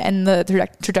 right? And the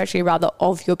trajectory rather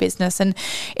of your business. And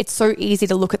it's so easy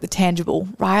to look at the tangible,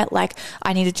 right? Like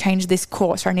I need to change this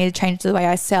course, or I need to change the way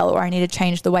I sell, or I need to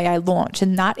change the way I launch.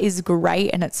 And that is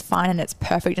great and it's fine and it's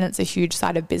perfect and it's a huge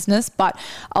side of business. But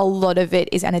a lot of it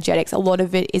is energetics. A lot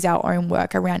of it is our own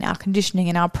work around our conditioning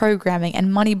and our programming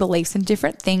and money beliefs and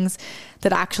different things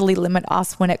that actually limit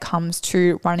us when it comes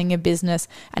to running a business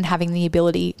and having the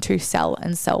ability to sell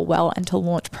and sell well and to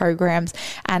launch programs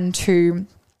and to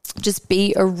just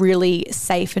be a really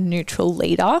safe and neutral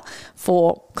leader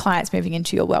for clients moving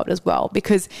into your world as well.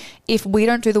 Because if we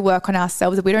don't do the work on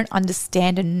ourselves, if we don't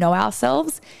understand and know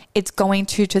ourselves, it's going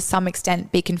to some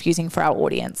extent be confusing for our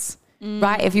audience,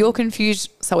 right? If you're confused,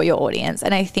 so are your audience.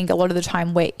 And I think a lot of the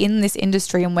time we're in this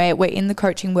industry and we're in the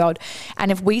coaching world.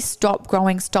 And if we stop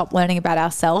growing, stop learning about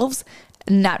ourselves,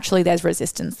 naturally there's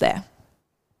resistance there.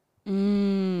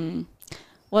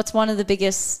 What's one of the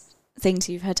biggest things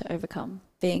you've had to overcome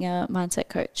being a mindset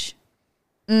coach?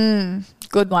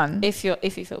 Good one. If you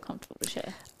feel comfortable to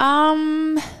share.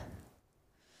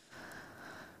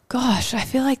 Gosh, I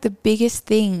feel like the biggest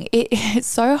thing, it's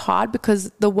so hard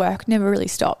because the work never really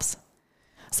stops.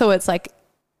 So it's like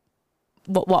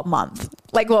what month?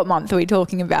 Like what month are we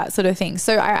talking about, sort of thing.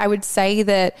 So I would say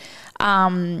that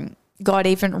God,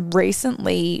 even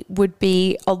recently, would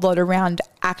be a lot around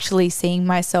actually seeing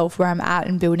myself where I'm at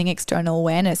and building external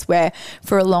awareness, where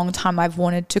for a long time I've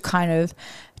wanted to kind of,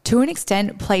 to an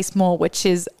extent, play small, which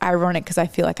is ironic because I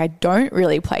feel like I don't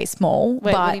really play small.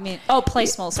 Wait, what do you mean? Oh, play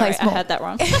small. Sorry, I heard that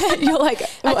wrong. You're like, I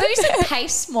thought you said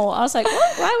pace small. I was like,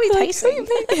 what? Why are we pacing?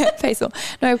 Yeah, pace small.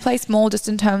 No, play small just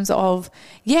in terms of,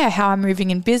 how I'm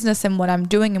moving in business and what I'm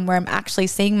doing and where I'm actually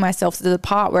seeing myself to the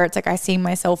part where it's like I see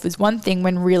myself as one thing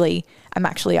when really I'm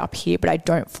actually up here, but I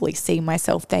don't fully see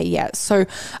myself there yet. So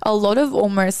a lot of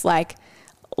almost like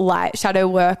light shadow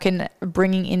work and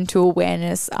bringing into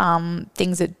awareness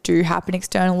things that do happen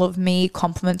external of me,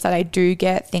 compliments that I do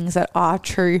get, things that are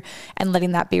true, and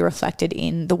letting that be reflected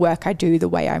in the work I do, the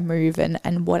way I move,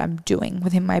 and what I'm doing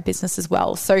within my business as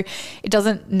well. So it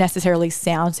doesn't necessarily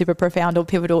sound super profound or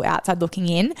pivotal outside looking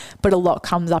in, but a lot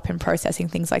comes up in processing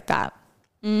things like that.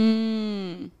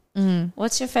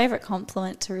 What's your favorite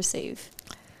compliment to receive?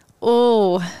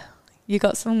 Oh, you've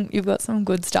got some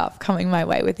good stuff coming my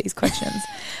way with these questions.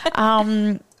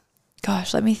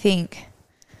 Gosh, let me think.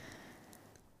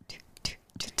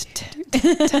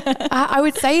 I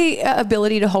would say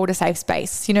ability to hold a safe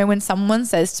space. You know, when someone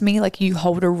says to me, like, you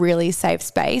hold a really safe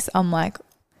space, I'm like,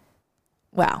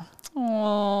 wow.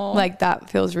 Aww. Like that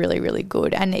feels really, really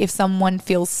good. And if someone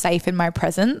feels safe in my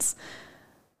presence,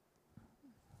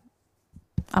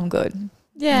 I'm good.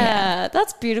 Yeah,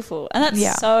 that's beautiful. And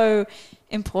that's so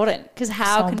important because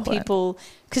how can people,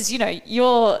 because, you know,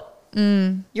 you're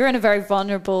in a very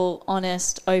vulnerable,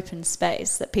 honest, open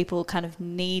space that people kind of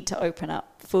need to open up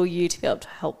for you to be able to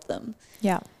help them.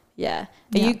 Yeah. Yeah.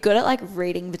 Are you good at like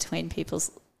reading between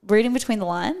the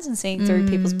lines and seeing through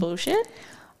people's bullshit?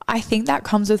 I think that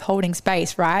comes with holding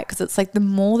space, right? Because it's like the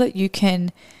more that you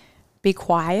can be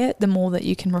quiet, the more that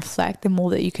you can reflect, the more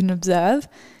that you can observe,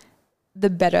 the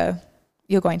better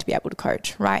you're going to be able to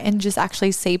coach, right? And just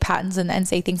actually see patterns and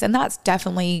see things. And that's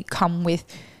definitely come with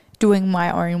doing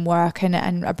my own work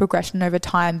and a progression over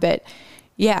time. But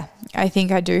yeah, I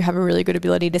think I do have a really good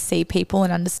ability to see people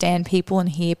and understand people and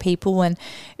hear people. And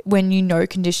when you know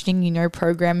conditioning, you know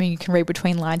programming, you can read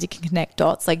between lines, you can connect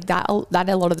dots. Like that a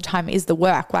lot of the time is the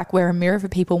work. Like we're a mirror for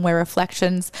people and we're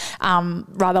reflections.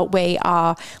 Rather, we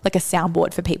are like a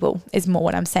soundboard for people is more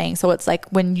what I'm saying. So it's like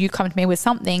when you come to me with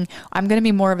something, I'm going to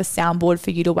be more of a soundboard for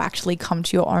you to actually come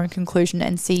to your own conclusion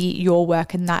and see your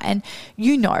work in that. And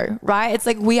you know, right? It's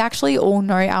like we actually all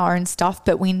know our own stuff,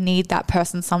 but we need that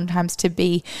person sometimes to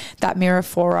be that mirror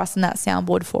for us and that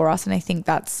soundboard for us. And I think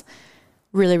that's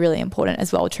really, really important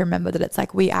as well to remember that it's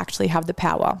like we actually have the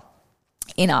power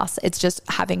in us. It's just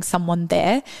having someone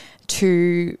there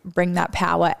to bring that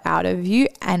power out of you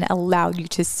and allow you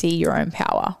to see your own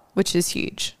power, which is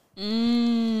huge.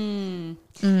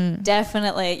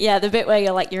 Definitely. Yeah, the bit where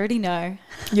you're like, you already know.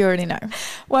 You already know.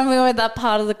 When we were at that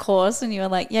part of the course and you were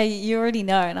like, yeah, you already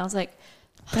know. And I was like,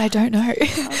 but I don't know.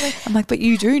 I'm like, but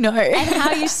you do know. And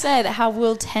how you said how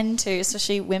we'll tend to,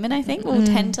 especially women, I think, will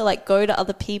tend to like go to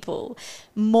other people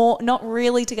more, not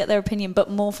really to get their opinion, but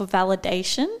more for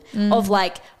validation of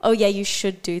like, oh yeah, you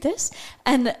should do this.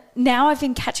 And now I've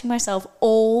been catching myself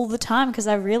all the time because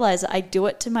I realize that I do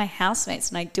it to my housemates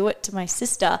and I do it to my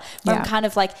sister where I'm kind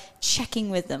of like checking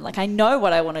with them. Like I know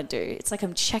what I want to do. It's like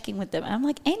I'm checking with them. And I'm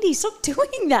like, Andy, stop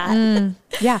doing that.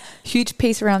 Yeah. Huge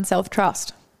piece around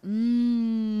self-trust.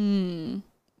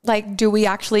 Like, do we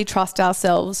actually trust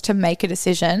ourselves to make a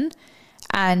decision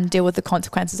and deal with the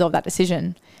consequences of that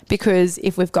decision? Because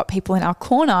if we've got people in our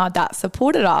corner that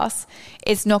supported us,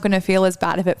 it's not going to feel as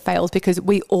bad if it fails because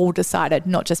we all decided,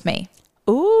 not just me.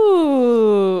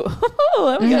 Ooh,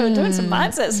 there we go. We're doing some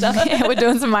mindset stuff. Yeah, we're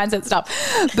doing some mindset stuff.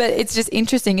 But it's just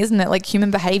interesting, isn't it? Like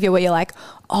human behavior where you're like,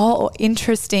 oh,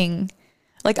 interesting.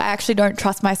 Like I actually don't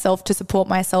trust myself to support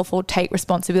myself or take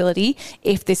responsibility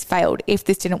if this failed, if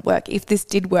this didn't work, if this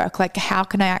did work. Like how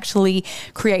can I actually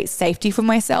create safety for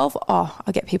myself? Oh,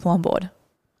 I'll get people on board.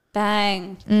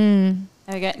 Bang.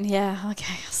 There we go. Yeah,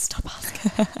 okay, I'll stop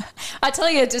asking. I tell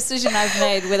you a decision I've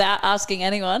made without asking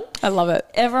anyone. I love it.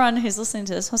 Everyone who's listening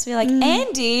to this must be like,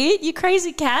 Andy, you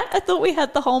crazy cat. I thought we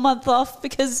had the whole month off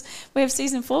because we have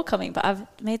season 4 coming. But I've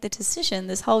made the decision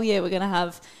this whole year we're going to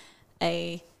have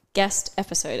a guest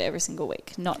episode every single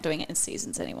week, not doing it in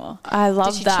seasons anymore. I love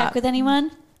that. Did you check with anyone?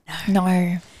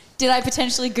 No. Did I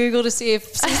potentially Google to see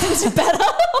if seasons are better?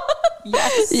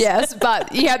 Yes. Yes,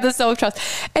 but you have the self-trust.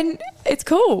 And it's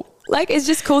cool. Like, it's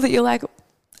just cool that you're like,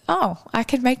 oh, I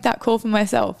can make that call for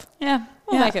myself. Yeah,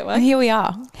 we'll make it work. And here we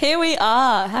are. Here we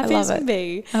are. Happy as can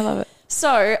be. I love it.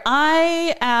 So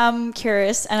I am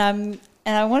curious and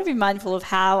and I want to be mindful of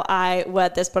how I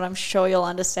word this, but I'm sure you'll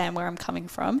understand where I'm coming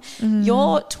from.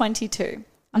 You're 22.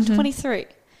 I'm 23.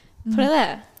 Put it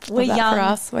there. We're young. For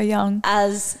us, we're young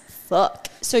as fuck.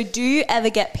 So do you ever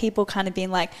get people kind of being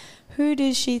like, who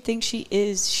does she think she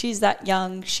is? She's that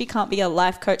young. She can't be a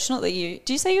life coach. Not that you...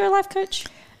 Do you say you're a life coach?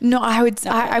 No, I would...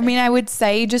 No, I mean, I would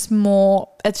say just more...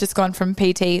 It's just gone from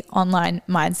PT, online,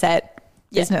 mindset,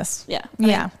 business. Yeah. I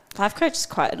mean, life coach is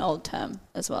quite an old term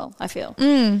as well, I feel.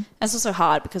 It's also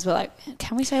hard because we're like,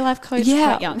 can we say life coach?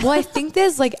 Yeah. Quite young. Well, I think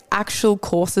there's like actual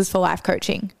courses for life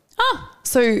coaching.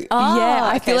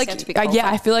 I feel like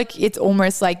I feel like it's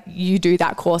almost like you do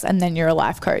that course and then you're a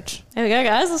life coach. There we go,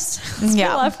 guys. Let's be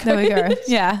a life coach. There we go.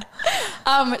 Yeah.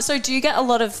 So do you get a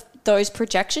lot of those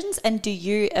projections, and do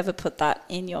you ever put that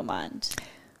in your mind?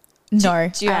 No,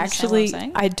 do you I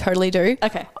totally do.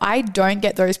 Okay. I don't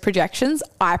get those projections.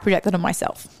 I project that on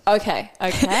myself. Okay.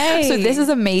 So this is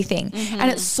a me thing.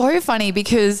 And it's so funny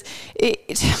because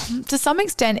to some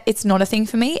extent it's not a thing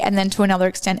for me, and then to another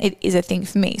extent it is a thing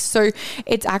for me. So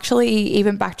it's actually,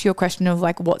 even back to your question of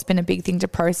like what's been a big thing to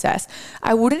process,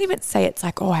 I wouldn't even say it's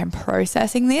like, oh, I'm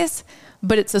processing this,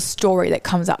 but it's a story that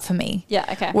comes up for me. Yeah,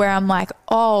 okay. Where I'm like,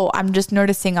 oh, I'm just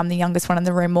noticing I'm the youngest one in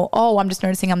the room, or oh, I'm just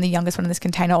noticing I'm the youngest one in this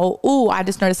container, or oh, I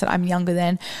just noticed that I'm younger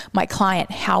than my client.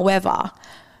 However,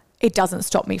 it doesn't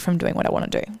stop me from doing what I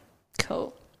want to do.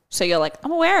 Cool. So you're like,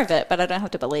 I'm aware of it, but I don't have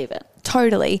to believe it.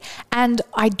 Totally. And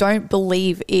I don't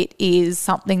believe it is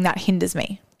something that hinders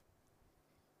me.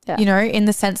 Yeah. You know, in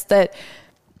the sense that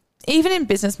even in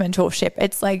business mentorship,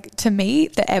 it's like, to me,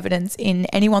 the evidence in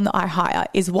anyone that I hire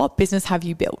is, what business have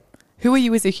you built? Who are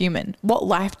you as a human? What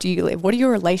life do you live? What are your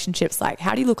relationships like?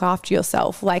 How do you look after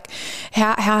yourself? Like,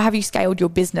 how have you scaled your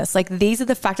business? Like, these are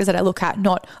the factors that I look at,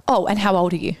 not, oh, and how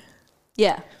old are you?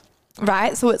 Yeah.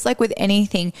 Right? So it's like with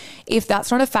anything, if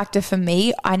that's not a factor for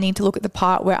me, I need to look at the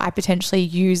part where I potentially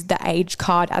use the age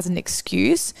card as an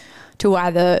excuse to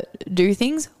either do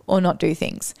things or not do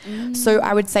things. So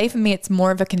I would say for me, it's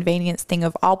more of a convenience thing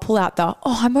of, I'll pull out the,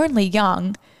 oh, I'm only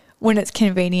young, when it's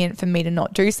convenient for me to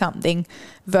not do something,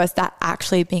 versus that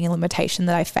actually being a limitation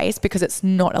that I face, because it's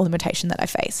not a limitation that I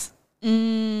face.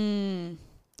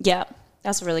 Yeah.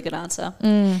 That's a really good answer.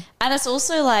 And it's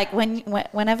also like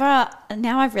whenever,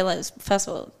 now I've realized, first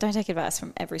of all, don't take advice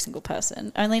from every single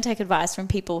person. Only take advice from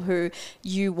people who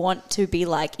you want to be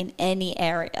like in any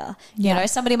area. You know,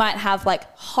 somebody might have like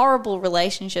horrible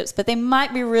relationships, but they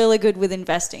might be really good with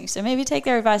investing. So maybe take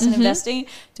their advice in investing.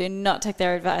 Do not take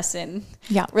their advice in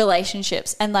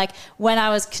relationships. And like when I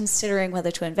was considering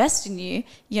whether to invest in you,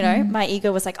 you know, my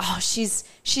ego was like, oh, she's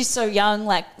so young.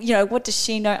 Like, you know, what does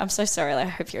she know? I'm so sorry. Like, I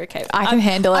hope you're okay. I can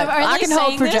handle it. I can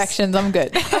hold projections. I'm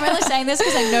good. I'm only saying this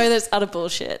because I know that's utter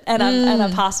bullshit, and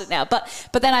I'm past it now. But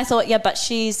then I thought, but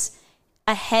she's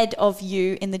ahead of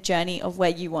you in the journey of where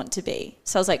you want to be.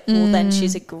 So I was like, well, then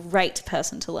she's a great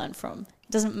person to learn from.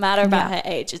 It doesn't matter about her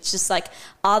age. It's just like,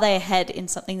 are they ahead in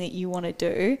something that you want to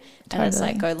do? And it's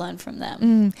like, go learn from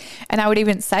them. And I would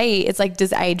even say, it's like,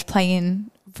 does age play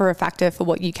in for a factor for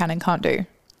what you can and can't do?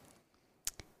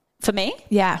 For me?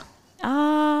 Yeah.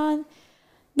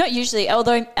 Not usually,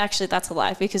 although actually that's a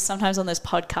lie, because sometimes on this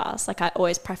podcast, like I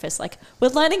always preface like, we're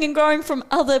learning and growing from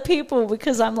other people,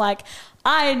 because I'm like,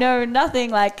 I know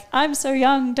nothing, like I'm so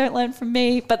young, don't learn from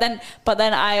me. But then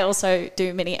I also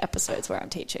do mini episodes where I'm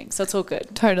teaching. So it's all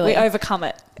good. Totally. We overcome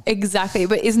it. Exactly.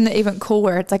 But isn't it even cool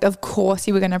where it's like, of course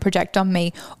you were going to project on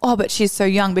me, oh, but she's so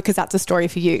young, because that's a story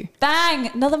for you.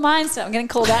 Bang, another mindset. I'm getting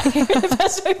called out here in the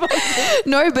best way possible.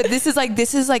 No, but this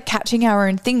is like catching our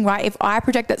own thing, right? If I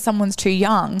project that someone's too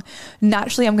young,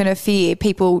 naturally I'm going to fear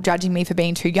people judging me for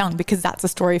being too young, because that's a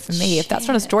story for me. If that's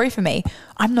not a story for me,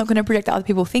 I'm not going to project that other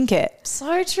people think it.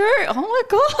 So true. Oh my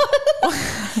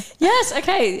God. Yes.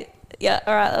 Okay. Yeah.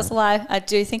 All right. That's a lie. I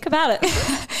do think about it.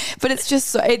 But it's just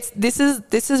so, this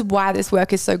is why this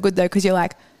work is so good though, because you're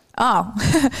like, oh,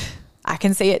 I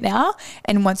can see it now.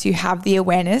 And once you have the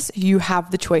awareness, you have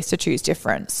the choice to choose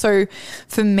different. So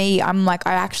for me, I'm like,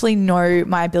 I actually know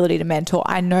my ability to mentor.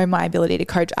 I know my ability to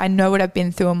coach. I know what I've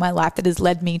been through in my life that has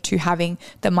led me to having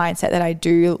the mindset that I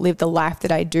do, live the life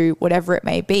that I do, whatever it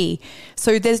may be.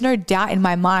 So there's no doubt in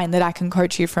my mind that I can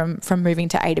coach you from moving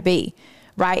to A to B,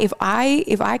 right? If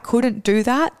I couldn't do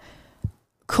that,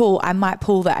 cool, I might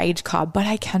pull the age card, but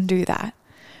I can do that,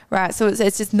 right? So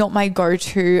it's just not my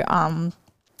go-to.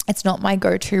 It's not my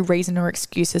go-to reason or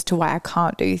excuse as to why I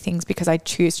can't do things, because I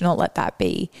choose to not let that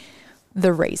be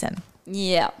the reason.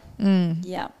 Yeah.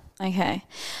 Yeah. Okay.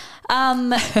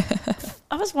 I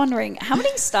was wondering, how many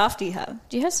staff do you have?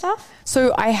 Do you have staff?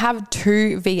 So I have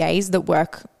 2 VAs that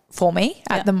work for me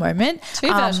at the moment. 2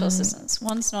 virtual assistants.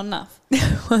 One's not enough.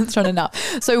 One's not enough.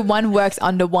 So one works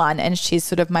under one and she's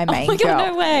sort of my main my God, girl.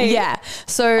 no way. Yeah.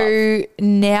 So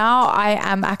now I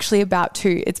am actually about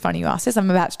to, it's funny you ask this, I'm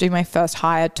about to do my first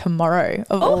hire tomorrow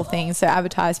of all things. So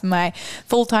advertise for my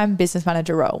full-time business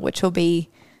manager role, which will be,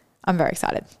 I'm very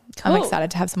excited. Cool. I'm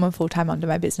excited to have someone full-time under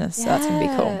my business. So that's going to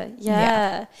be cool.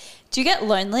 Yeah. Do you get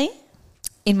lonely?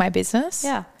 In my business?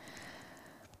 Yeah.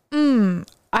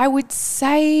 I would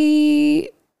say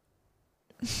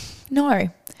no.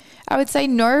 I would say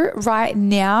no right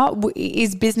now.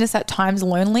 Is business at times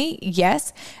lonely?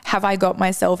 Yes. Have I got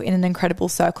myself in an incredible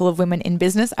circle of women in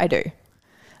business? I do.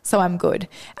 So I'm good.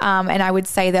 And I would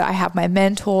say that I have my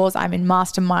mentors. I'm in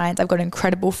masterminds. I've got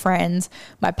incredible friends.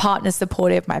 My partner's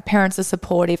supportive. My parents are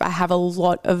supportive. I have a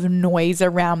lot of noise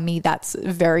around me that's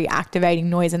very activating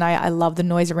noise. And I love the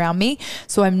noise around me.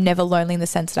 So I'm never lonely in the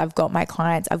sense that I've got my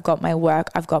clients, I've got my work,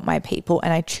 I've got my people.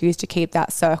 And I choose to keep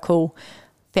that circle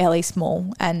fairly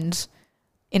small and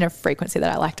in a frequency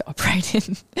that I like to operate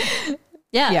in.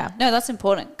 Yeah. No, that's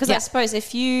important. Because I suppose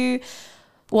if you...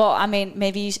 Well, I mean,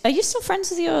 maybe are you still friends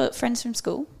with your friends from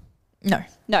school? No.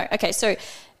 Okay. So,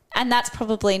 and that's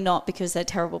probably not because they're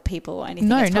terrible people or anything.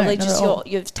 No, it's probably not just at all.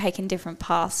 you've taken different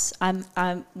paths. I'm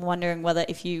wondering whether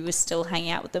if you were still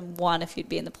hanging out with them, one, if you'd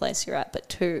be in the place you're at, but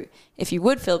two, if you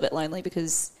would feel a bit lonely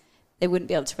because they wouldn't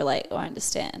be able to relate or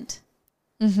understand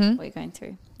what you're going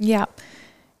through. Yeah.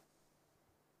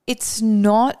 It's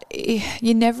not,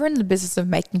 you're never in the business of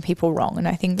making people wrong. And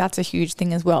I think that's a huge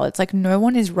thing as well. It's like no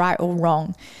one is right or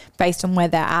wrong based on where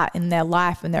they're at in their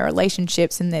life and their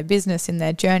relationships, in their business, in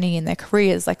their journey, in their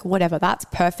careers, like whatever, that's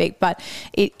perfect. But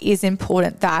it is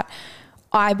important that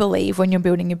I believe when you're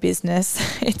building a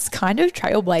business, it's kind of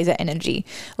trailblazer energy.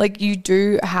 Like you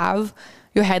do have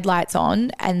your headlights on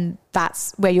and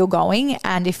that's where you're going.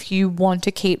 And if you want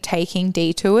to keep taking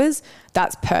detours,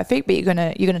 that's perfect, but you're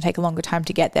gonna take a longer time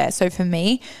to get there. So for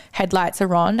me, headlights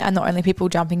are on and the only people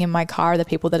jumping in my car are the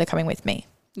people that are coming with me.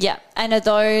 Yeah. And are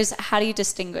those, how do you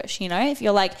distinguish, if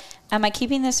you're like, am I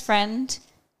keeping this friend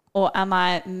or am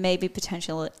I maybe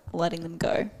potentially letting them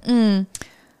go?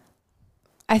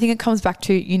 I think it comes back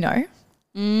to,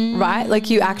 right? Like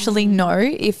you actually know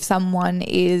if someone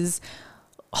is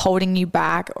holding you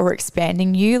back or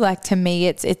expanding you. Like to me,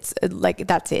 it's like,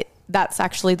 that's it. That's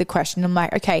actually the question. I'm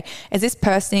like, okay, is this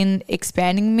person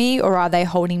expanding me or are they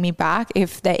holding me back?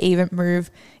 If they even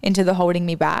move into the holding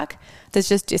me back, there's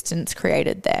just distance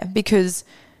created there because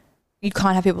you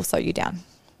can't have people slow you down.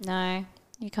 No,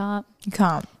 you can't. You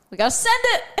can't. We got to send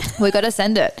it. We got to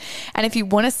send it. And if you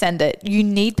want to send it, you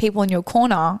need people in your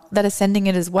corner that are sending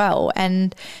it as well.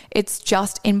 And it's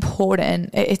just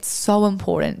important. It's so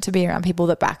important to be around people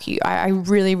that back you. I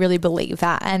really, really believe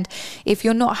that. And if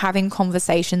you're not having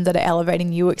conversations that are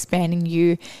elevating you, expanding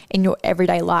you in your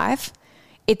everyday life,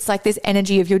 it's like this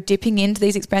energy of you're dipping into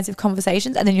these expansive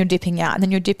conversations and then you're dipping out and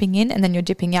then you're dipping in and then you're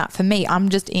dipping out. For me, I'm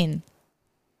just in.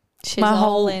 My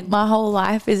whole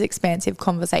life is expansive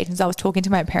conversations. I was talking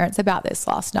to my parents about this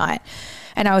last night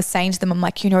and I was saying to them, I'm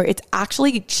like, it's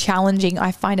actually challenging.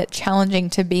 I find it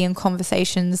challenging to be in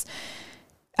conversations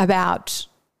about,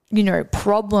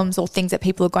 problems or things that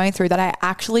people are going through that I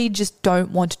actually just don't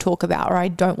want to talk about or I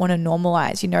don't want to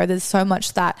normalize. There's so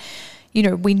much that, we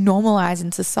normalize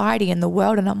in society, in the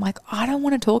world. And I'm like, I don't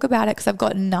want to talk about it because I've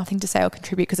got nothing to say or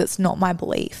contribute because it's not my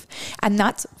belief. And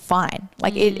that's fine.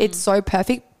 Like it's so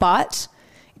perfect, but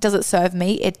does it serve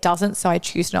me? It doesn't. So I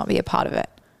choose to not be a part of it.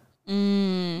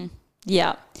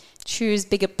 Yeah. Choose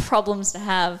bigger problems to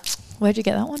have. Where'd you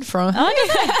get that one from?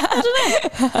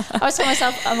 I don't know. I was telling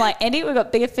myself, I'm like, Andy, we've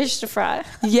got bigger fish to fry.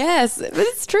 Yes, but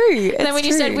it's true. And then when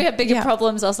you said we have bigger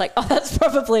problems, I was like, oh, that's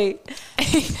probably...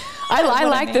 I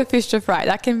like the fish to fry.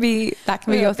 That can be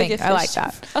your thing. I like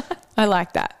that. I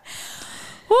like that.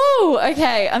 Woo,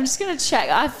 okay. I'm just going to check.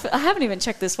 I haven't even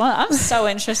checked this one. I'm so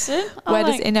interested. We're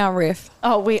just in our riff.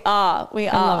 Oh, we are.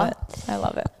 I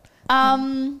love it.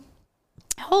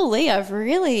 Holy, I've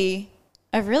really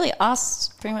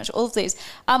asked pretty much all of these.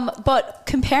 But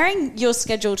comparing your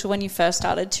schedule to when you first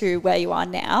started to where you are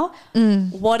now,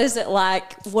 what is it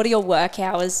like? What are your work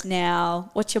hours now?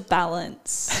 What's your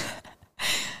balance?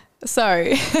 So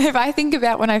if I think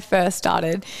about when I first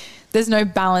started, there's no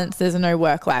balance, there's no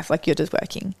work life, like you're just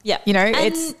working. Yeah.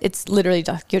 It's literally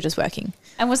just, you're just working.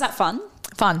 And was that fun?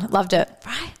 Fun. Loved it.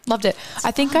 Right. Loved it.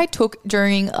 I think I took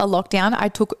during a lockdown, I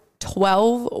took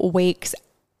 12 weeks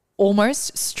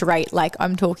almost straight. Like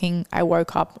I'm talking, I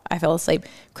woke up, I fell asleep,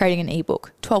 creating an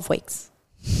ebook. 12 weeks.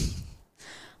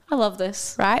 I love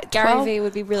this. Right? Gary Vee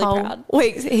would be really proud.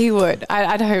 Weeks, he would.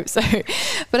 I'd hope so.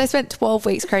 But I spent 12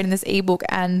 weeks creating this ebook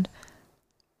and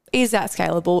is that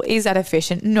scalable? Is that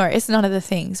efficient? No, it's none of the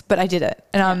things, but I did it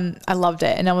and I loved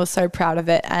it and I was so proud of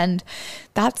it. And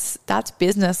that's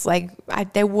business. Like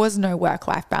there was no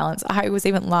work-life balance. I was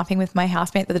even laughing with my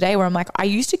housemate the other day where I'm like, I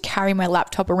used to carry my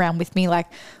laptop around with me like,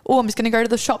 oh, I'm just going to go to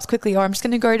the shops quickly, or I'm just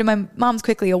going to go to my mum's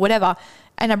quickly or whatever.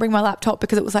 And I bring my laptop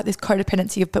because it was like this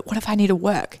codependency of, but what if I need to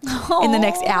work in the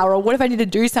next hour, or what if I need to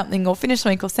do something or finish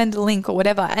something or send a link or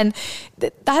whatever. And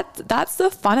that's the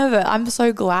fun of it. I'm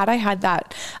so glad I had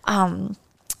that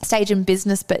stage in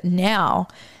business, but now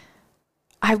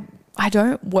I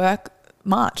don't work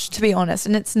much, to be honest.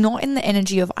 And it's not in the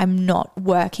energy of I'm not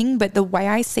working, but the way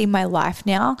I see my life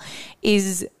now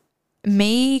is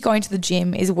me going to the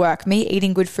gym is work. Me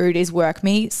eating good food is work.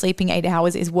 Me sleeping 8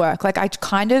 hours is work. Like I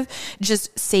kind of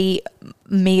just see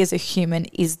me as a human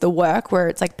is the work, where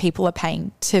it's like people are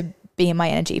paying to be in my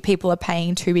energy. People are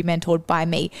paying to be mentored by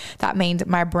me. That means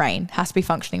my brain has to be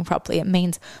functioning properly. It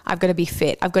means I've got to be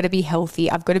fit. I've got to be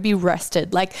healthy. I've got to be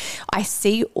rested. Like I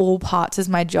see all parts as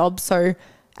my job. So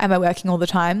am I working all the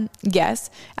time? Yes.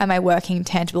 Am I working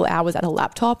tangible hours at a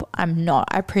laptop? I'm not.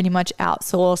 I pretty much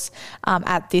outsource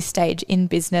at this stage in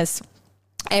business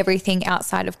everything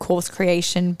outside of course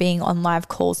creation, being on live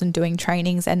calls and doing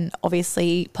trainings, and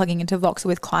obviously plugging into Voxer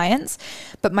with clients.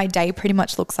 But my day pretty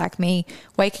much looks like me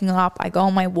waking up, I go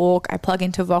on my walk, I plug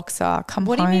into Voxer, come home.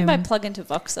 What do you mean by plug into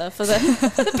Voxer? For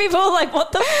the people like,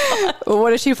 what the fuck?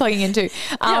 What is she plugging into?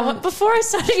 Before I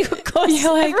started your course,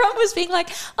 everyone was being like,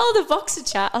 oh, the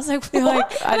Voxer chat. I was like, what?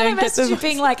 Like, I don't get you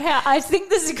being like, hey, I think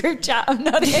this is a group chat. I'm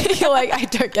not in. You're like, I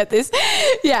don't get this.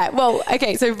 Yeah. Well,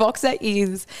 okay. So Voxer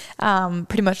is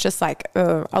pretty much just like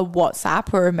a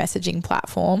WhatsApp or a messaging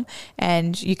platform,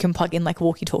 and you can plug in like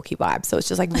walkie-talkie vibes. So it's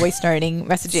just like voice noting,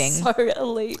 messaging. So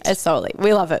elite. It's so elite.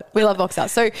 We love it. We love Voxer.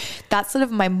 So that's sort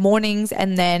of my mornings,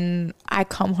 and then I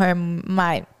come home,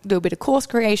 might do a bit of course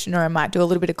creation, or I might do a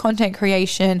little bit of content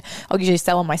creation. I'll usually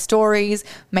sell on my stories,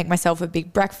 make myself a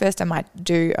big breakfast. I might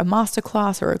do a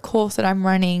masterclass or a course that I'm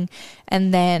running,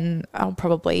 and then I'll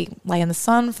probably lay in the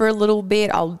sun for a little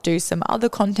bit. I'll do some other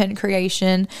content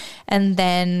creation, and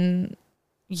then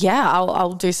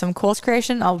I'll do some course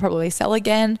creation. I'll probably sell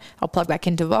again. I'll plug back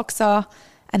into Voxer,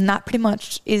 and that pretty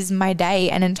much is my day.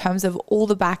 And in terms of all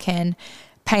the back end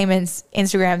payments,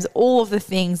 Instagrams, all of the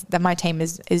things that my team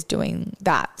is doing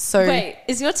that. So wait,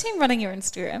 is your team running your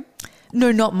Instagram?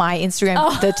 No, not my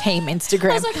Instagram, the team Instagram.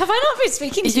 I was like, have I not been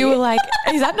speaking to you? You were like,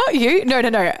 is that not you? No.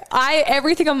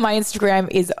 Everything on my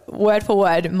Instagram is word for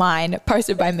word mine,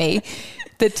 posted by me.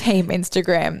 The team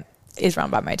Instagram is run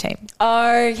by my team.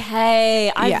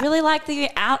 Okay. I really like that you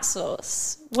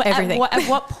outsource. Everything. At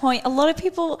what point? A lot of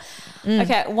people,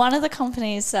 okay, one of the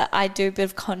companies that I do a bit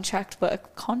of contract work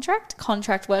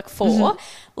for,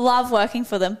 love working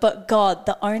for them, but God,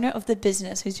 the owner of the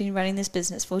business who's been running this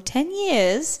business for 10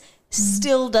 years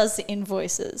still does the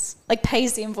invoices, like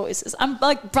pays the invoices. I'm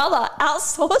like, brother,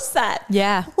 outsource that.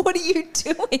 Yeah. What are you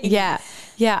doing? Yeah.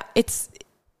 It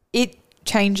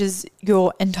changes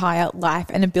your entire life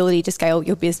and ability to scale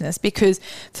your business. Because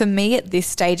for me at this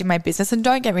stage in my business, and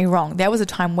don't get me wrong, there was a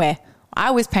time where I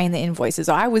was paying the invoices,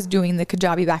 I was doing the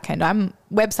Kajabi backend, I'm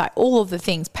website, all of the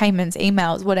things, payments,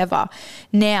 emails, whatever.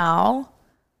 Now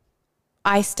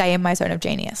I stay in my zone of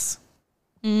genius.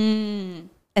 And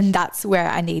that's where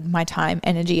I need my time,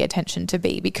 energy, attention to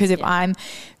be. Because if I'm,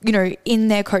 in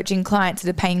there coaching clients that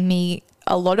are paying me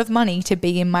a lot of money to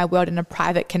be in my world in a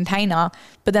private container,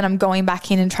 but then I'm going back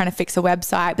in and trying to fix a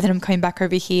website, but then I'm coming back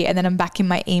over here, and then I'm back in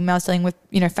my emails dealing with,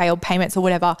 failed payments or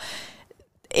whatever.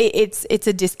 It's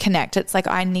a disconnect. It's like,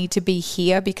 I need to be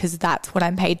here because that's what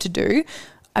I'm paid to do.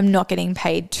 I'm not getting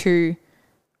paid to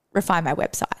refine my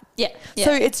website. Yeah.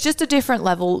 So it's just a different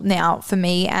level now for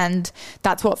me, and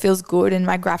that's what feels good. And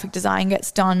my graphic design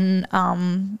gets done,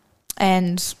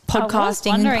 and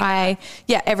podcasting,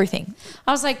 everything.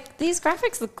 I was like, these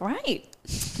graphics look great.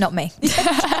 Not me.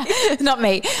 Not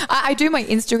me. I do my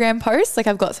Instagram posts. Like,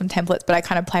 I've got some templates, but I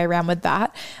kind of play around with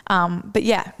that. But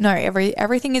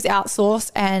everything is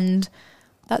outsourced, and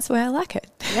that's the way I like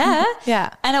it. Yeah. Yeah.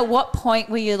 And at what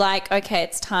point were you like, okay,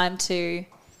 it's time to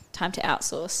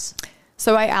outsource?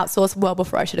 So I outsourced well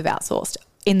before I should have outsourced,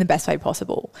 in the best way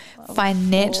possible.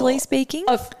 Financially speaking.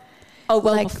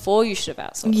 Before you should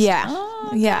have outsourced. Yeah. Oh,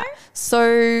 okay. Yeah.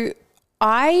 So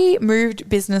I moved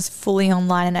business fully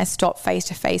online, and I stopped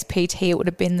face-to-face PT. It would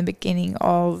have been the beginning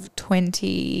of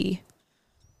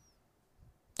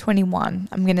 2021,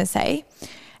 I'm going to say.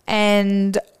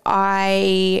 And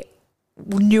I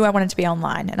knew I wanted to be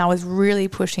online, and I was really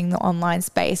pushing the online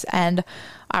space, and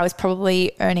I was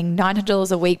probably earning $900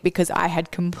 a week because I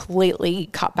had completely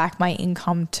cut back my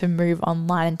income to move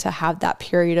online and to have that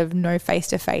period of no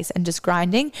face-to-face and just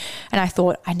grinding. And I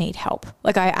thought, I need help.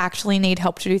 Like, I actually need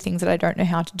help to do things that I don't know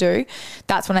how to do.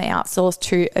 That's when I outsourced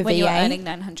to a VA. When you were earning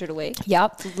 $900 a week.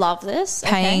 Yep. Love this.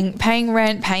 Paying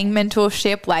rent, paying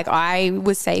mentorship. Like, I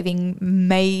was saving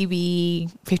maybe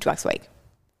 $50 a week.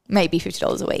 Maybe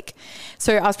 $50 a week.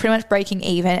 So I was pretty much breaking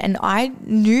even, and I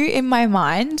knew in my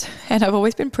mind, and I've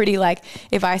always been pretty like,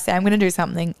 if I say I'm going to do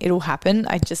something, it'll happen.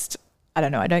 I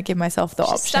don't know. I don't give myself the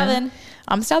option. Stubborn.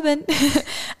 I'm stubborn.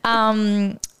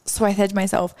 So I said to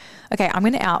myself, okay, I'm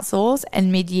going to outsource,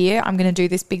 and mid-year I'm going to do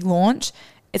this big launch.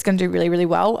 It's going to do really, really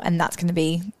well, and that's going to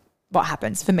be what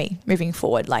happens for me moving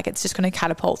forward. Like, it's just going to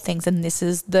catapult things, and this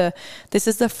is the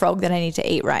frog that I need to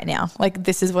eat right now. Like,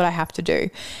 this is what I have to do.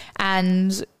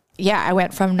 And yeah, I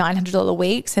went from $900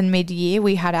 weeks, and mid-year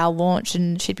we had our launch,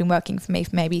 and she'd been working for me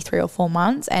for maybe 3 or 4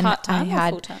 months. And part-time or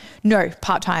full-time? No,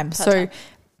 part-time. So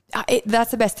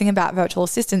that's the best thing about virtual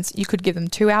assistants. You could give them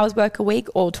 2 hours work a week,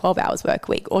 or 12 hours work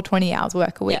a week, or 20 hours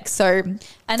work a week. Yeah. So,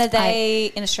 and are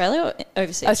they in Australia or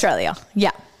overseas? Australia,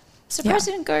 yeah. Surprised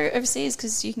you didn't go overseas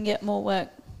because you can get more work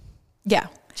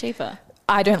cheaper.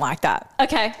 I don't like that.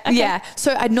 Okay. Yeah.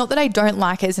 So not that I don't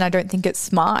like it and I don't think it's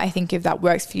smart. I think if that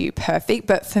works for you, perfect.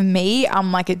 But for me,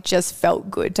 like, it just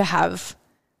felt good to have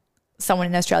someone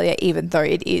in Australia, even though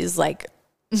it is like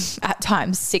at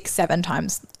times 6-7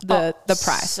 times the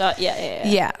price. So,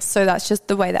 yeah. So that's just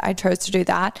the way that I chose to do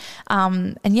that.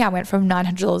 And yeah, I went from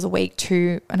 $900 a week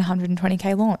to an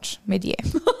 $120K launch mid-year.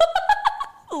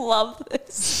 Love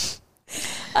this.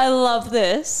 I love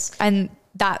this. And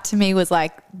that to me was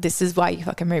like, this is why you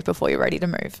fucking move before you're ready to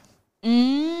move.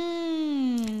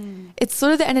 It's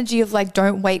sort of the energy of like,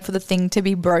 don't wait for the thing to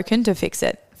be broken to fix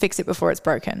it. Fix it before it's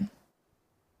broken.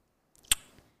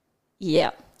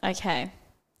 Yeah. Okay.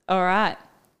 All right.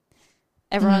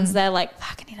 Everyone's there like,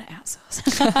 fuck, I need to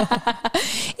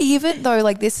outsource. Even though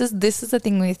like this is the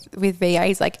thing with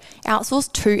VAs, like,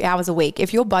 outsource 2 hours a week.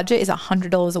 If your budget is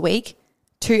 $100 a week,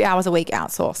 2 hours a week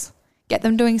outsource. Get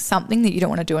them doing something that you don't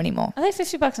want to do anymore. Are they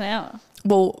 $50 an hour?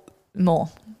 Well, more.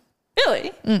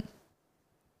 Really?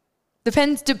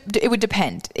 Depends. It would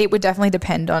depend. It would definitely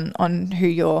depend on who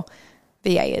your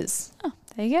VA is. Oh,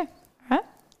 there you go. All right.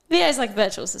 VA is like a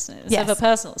virtual assistant. It's Yes. like a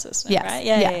personal assistant, Yes.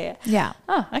 right? Yeah.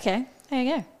 Oh, okay. There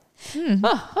you go.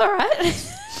 Oh, all right.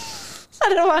 I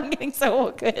don't know why I'm getting so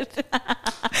awkward.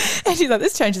 And she's like,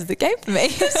 this changes the game for me.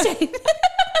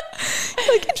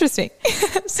 Like, interesting.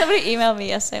 Somebody emailed me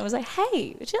yesterday and was like,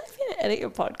 hey, would you like me to edit your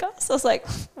podcast? I was like,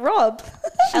 Rob,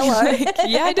 hello. Like,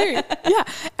 yeah, I do. Yeah.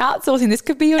 Outsourcing, this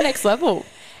could be your next level.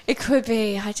 It could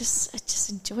be. I just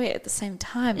enjoy it at the same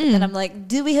time. But then I'm like,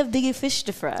 do we have bigger fish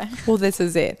to fry? Well, this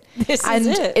is it. This is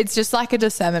it. It's just like a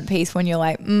discernment piece when you're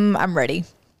like, I'm ready.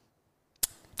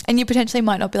 And you potentially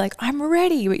might not be like, I'm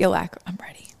ready. But you're like, I'm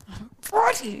ready.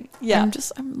 Ready. Yeah.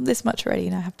 I'm this much ready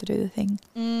and I have to do the thing.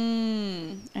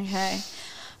 Okay.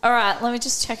 All right. Let me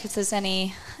just check if there's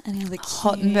any other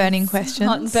Hot and burning questions.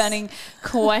 Hot and burning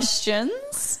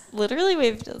questions. Literally,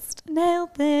 we've just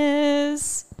nailed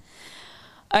this.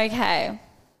 Okay.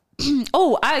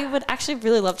 Oh, I would actually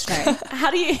really love to know.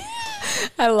 How do you...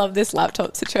 I love this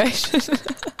laptop situation.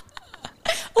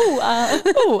 I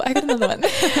got another one.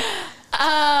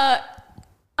 I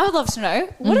would love to know,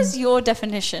 what is your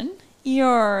definition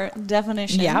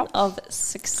of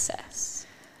success?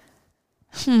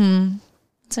 Someone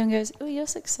goes, oh, you're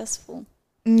successful.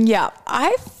 Yeah,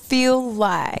 I feel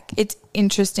like it's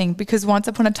interesting because once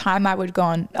upon a time I would have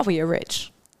gone, oh, well, you're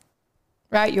rich.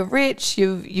 Right? You're rich,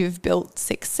 you've built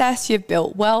success, you've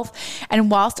built wealth.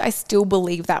 And whilst I still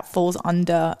believe that falls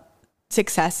under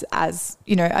success as,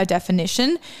 a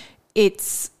definition,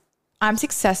 I'm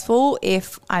successful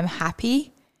if I'm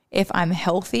happy, if I'm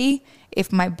healthy,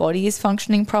 if my body is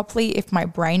functioning properly, if my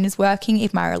brain is working,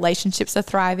 if my relationships are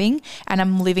thriving, and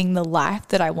I'm living the life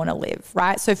that I want to live,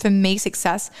 right? So for me,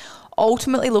 success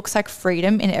ultimately looks like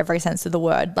freedom in every sense of the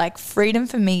word. Like, freedom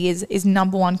for me is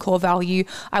number one core value.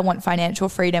 I want financial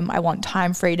freedom. I want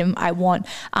time freedom. I want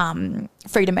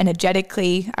freedom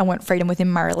energetically. I want freedom within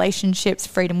my relationships,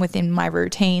 freedom within my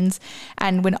routines.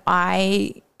 And when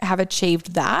I have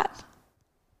achieved that,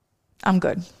 I'm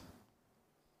good.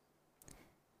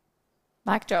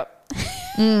 Mic drop.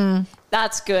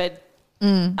 That's good.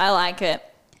 I like it.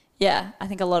 Yeah, I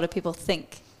think a lot of people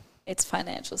think it's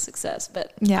financial success.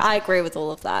 But Yeah. I agree with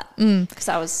all of that because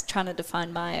I was trying to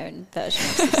define my own version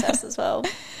of success as well.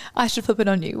 I should flip it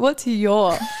on you. What's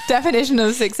your definition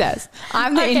of success?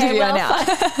 I'm the interviewer now.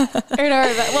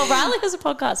 Well, Riley has a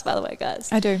podcast, by the way, guys.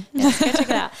 I do. Yeah, go check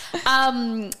it out.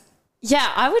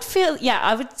 I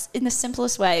would, in the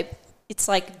simplest way, it's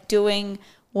like doing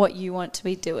what you want to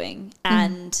be doing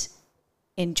and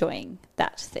enjoying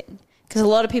that thing. Because a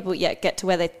lot of people, get to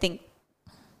where they think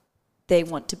they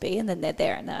want to be and then they're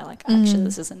there and they're like, actually,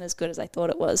 this isn't as good as I thought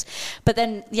it was. But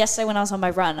then yesterday when I was on my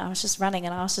run, I was just running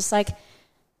and I was just like,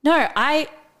 no,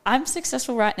 I'm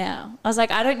successful right now. I was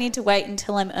like, I don't need to wait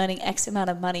until I'm earning X amount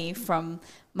of money from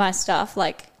my stuff.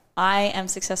 Like, I am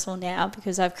successful now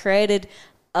because I've created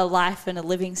a life and a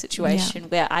living situation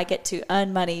where I get to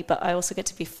earn money, but I also get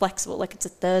to be flexible. Like, it's a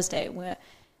Thursday, we're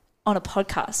on a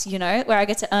podcast, where I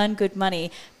get to earn good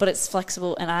money, but it's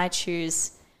flexible and I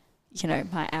choose,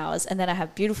 my hours. And then I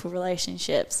have beautiful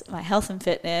relationships, my health and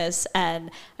fitness,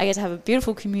 and I get to have a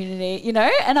beautiful community,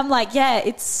 and I'm like,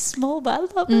 it's small, but I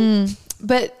love it.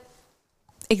 But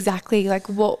exactly, like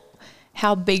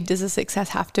how big does a success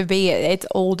have to be? It's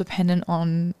all dependent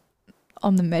on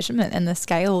the measurement and the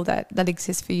scale that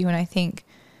exists for you. And I think,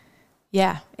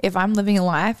 if I'm living a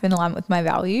life in alignment with my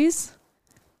values,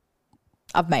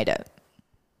 I've made it.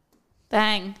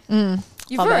 Bang.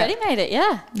 You've already made it,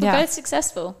 yeah. We're both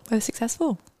successful. We're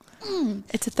successful.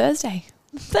 It's a Thursday.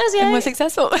 And we're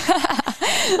successful.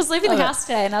 I was leaving the house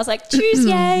today and I was like,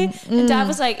 Tuesday. And Dad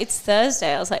was like, it's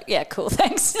Thursday. I was like, yeah, cool,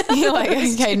 thanks. You're like,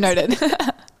 okay, noted.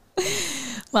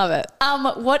 Love it.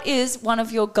 What is one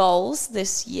of your goals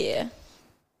this year?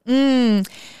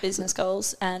 Business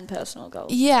goals and personal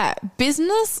goals. Yeah,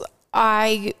 business,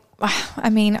 I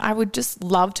would just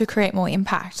love to create more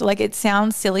impact. Like, it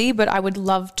sounds silly, but I would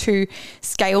love to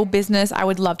scale business. I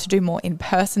would love to do more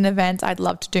in-person events. I'd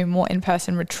love to do more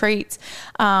in-person retreats.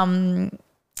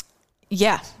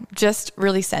 Just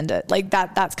really send it. Like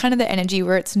that's kind of the energy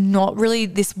where it's not really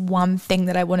this one thing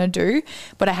that I want to do,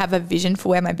 but I have a vision for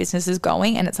where my business is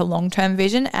going and it's a long-term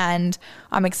vision, and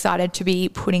I'm excited to be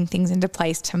putting things into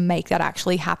place to make that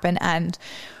actually happen and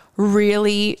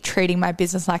really treating my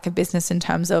business like a business in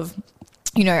terms of,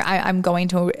 I'm going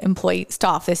to employ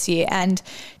staff this year and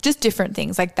just different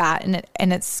things like that.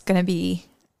 And it's going to be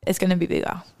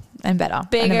bigger and better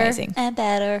and amazing. And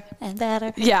better and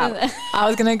better. Yeah. I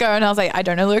was going to go and I was like, I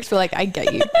don't know lyrics, but like, I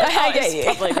get you. I get you.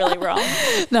 Probably really wrong.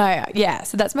 No. Yeah.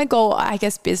 So that's my goal, I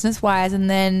guess, business wise. And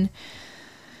then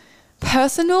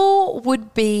personal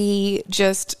would be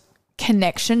just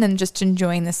connection and just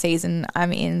enjoying the season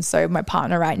I'm in. So my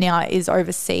partner right now is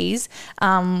overseas,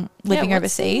 living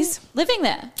overseas. Living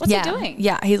there? What's he doing?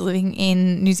 Yeah, he's living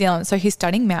in New Zealand. So he's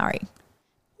studying Maori.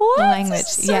 What? The language.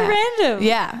 This is so random.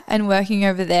 Yeah, and working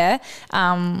over there,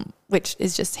 which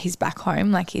is just he's back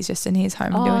home. Like he's just in his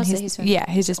home doing his.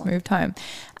 He's just moved home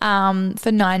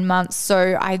for 9 months.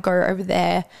 So I go over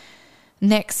there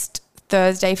next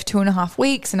Thursday for 2.5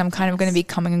 weeks, and I'm kind of going to be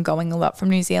coming and going a lot from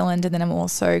New Zealand, and then I'm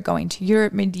also going to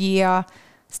Europe mid-year,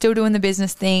 still doing the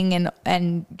business thing,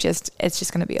 and just it's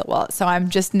just going to be a lot. So I'm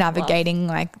just navigating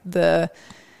like the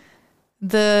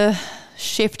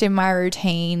shift in my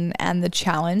routine and the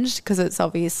challenge, because it's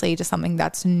obviously just something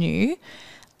that's new,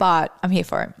 but I'm here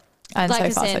for it, and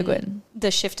like, so far so good.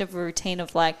 The shift of routine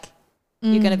of like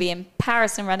you're going to be in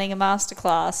Paris and running a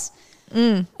masterclass.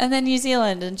 And then New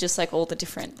Zealand and just like all the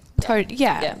different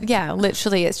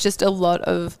literally it's just a lot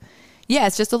of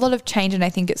change. And I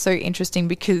think it's so interesting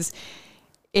because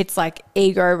it's like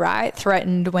ego, right,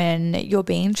 threatened when you're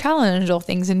being challenged or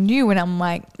things are new, and I'm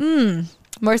like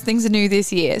most things are new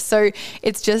this year. So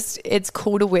it's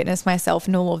cool to witness myself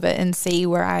in all of it and see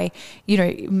where I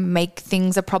make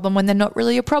things a problem when they're not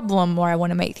really a problem, or I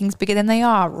want to make things bigger than they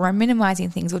are, or I'm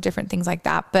minimizing things or different things like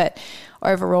that. But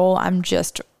overall I'm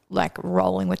just like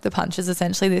rolling with the punches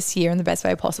essentially this year in the best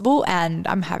way possible, and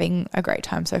I'm having a great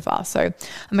time so far. So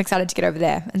I'm excited to get over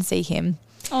there and see him.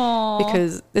 Aww.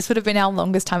 Because this would have been our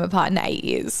longest time apart in 8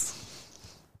 years.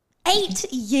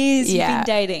 8 years you've been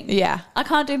dating? Yeah. I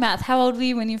can't do math. How old were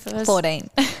you when you first? 14.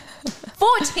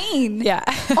 14? Yeah.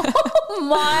 Oh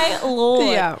my Lord.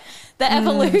 Yeah. The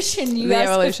evolution you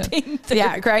guys have been through.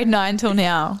 Yeah, grade 9 till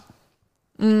now.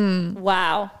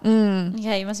 Wow.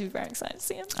 Yeah, you must be very excited to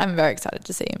see him. I'm very excited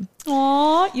to see him.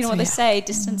 Aw, you know what they say,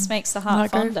 distance makes the heart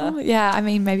fonder. Yeah, I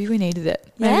mean, maybe we needed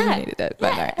it. But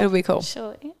no, it'll be cool.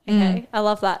 Sure. Okay, I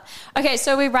love that. Okay,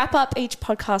 so we wrap up each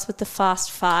podcast with the fast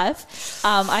five.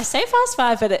 I say fast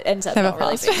five, but it ends up Never not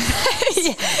really being fast.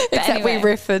 Except anyway. we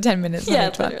riff for 10 minutes on Yeah,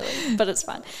 each one. literally, but it's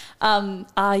fine.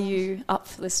 Are you up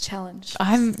for this challenge?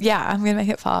 I'm going to make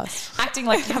it fast Acting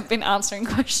like you haven't been answering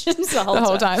questions the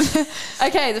whole time.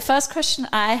 Okay, the first question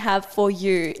I have for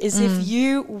you is if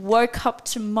you woke up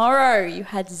tomorrow, you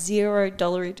had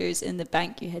 $0 dues in the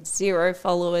bank, you had 0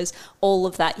 followers, all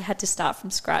of that, you had to start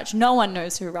from scratch. No one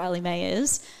knows who Riley May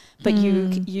is, but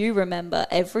you remember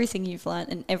everything you've learned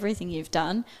and everything you've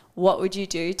done. What would you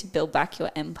do to build back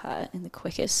your empire in the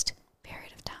quickest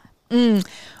period of time?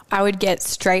 I would get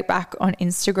straight back on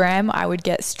Instagram. I would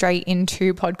get straight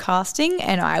into podcasting,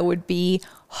 and I would be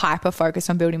hyper focused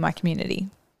on building my community.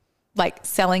 Like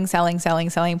selling,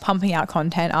 pumping out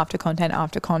content after content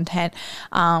after content,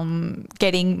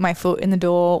 getting my foot in the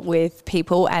door with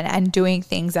people and doing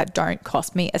things that don't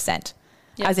cost me a cent.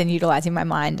 Yep. As in utilizing my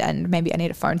mind, and maybe I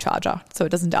need a phone charger so it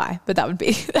doesn't die. But that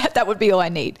would be all I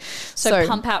need. So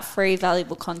pump out free,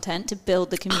 valuable content to build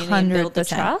the community 100%. And build the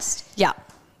trust. Yeah.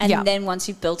 And then once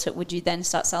you've built it, would you then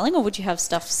start selling, or would you have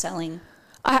stuff selling?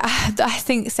 I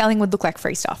think selling would look like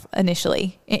free stuff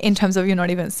initially, in terms of you're not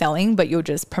even selling, but you're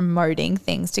just promoting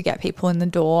things to get people in the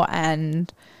door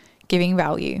and giving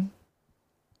value.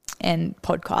 And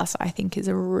podcast, I think, is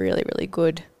a really, really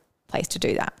good place to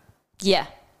do that. Yeah.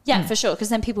 Yeah, for sure. Because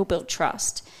then people build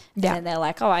trust. Yeah. And they're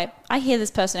like, oh, I hear this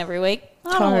person every week.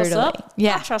 I don't know what's up.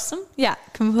 Yeah. I trust them. Yeah,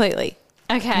 completely.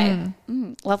 Okay.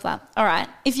 Love that. All right.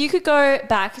 If you could go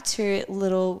back to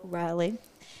little Riley,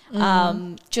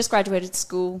 just graduated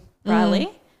school, Riley,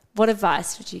 what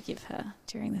advice would you give her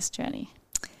during this journey?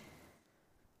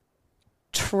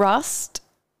 Trust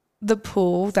the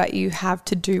pull that you have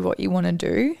to do what you want to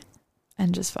do,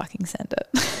 and just fucking send it.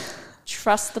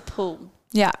 Trust the pull.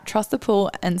 Yeah, trust the pull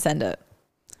and send it.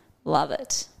 Love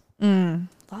it.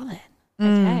 Love it.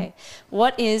 Okay.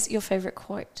 What is your favorite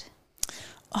quote?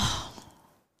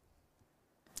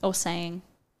 Or saying?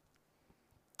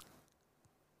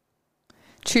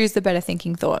 Choose the better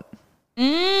thinking thought.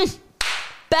 Bang!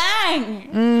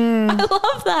 I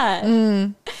love that.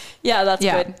 Yeah, that's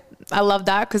good. I love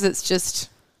that because it's just,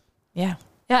 Yeah,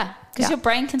 because your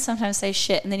brain can sometimes say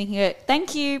shit, and then you can go,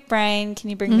 thank you, brain, can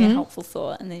you bring me a helpful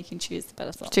thought? And then you can choose the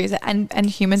better thought. Choose it. And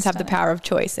humans have the power of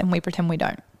choice, and we pretend we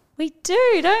don't. We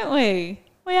do, don't we?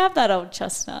 We have that old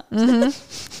chestnut.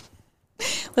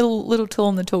 Little tool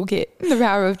in the toolkit, the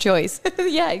power of choice.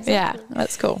 Yeah, exactly. Yeah,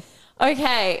 that's cool.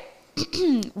 Okay.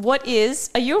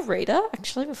 Are you a reader,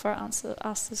 actually, before I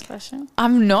ask this question?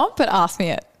 I'm not, but ask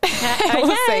me it.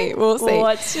 Okay. We'll see.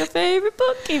 What's your favorite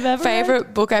book you've ever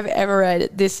read? Book I've ever read?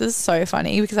 This is so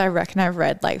funny because I reckon I've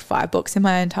read like 5 books in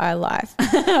my entire life.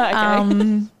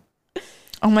 Okay.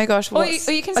 Oh my gosh. Or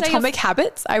you can say Atomic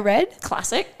Habits I read.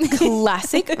 Classic.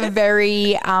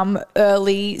 Very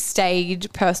early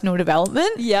stage personal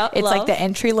development. Yeah. It's like the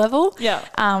entry level. Yeah.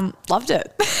 Loved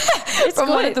it. It's From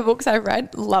good. one of the books I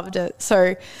read, loved it.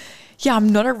 So yeah, I'm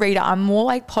not a reader. I'm more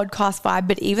like podcast vibe,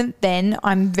 but even then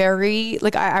I'm very,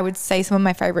 like I would say some of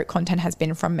my favorite content has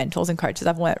been from mentors and coaches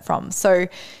I've learnt from. So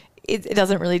it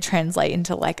doesn't really translate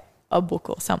into like a book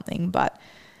or something, but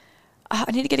I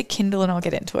need to get a Kindle and I'll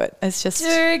get into it. It's just...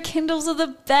 Dude, Kindles are the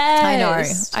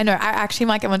best. I know. I actually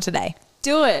might get one today.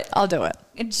 Do it. I'll do it.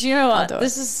 Do you know what?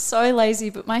 This is so lazy,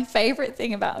 but my favorite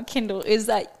thing about Kindle is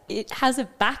that it has a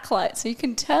backlight. So you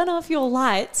can turn off your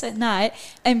lights at night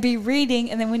and be reading.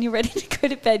 And then when you're ready to go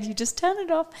to bed, you just turn it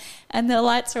off and the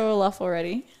lights are all off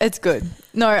already. It's good.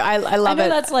 No, I love it. I know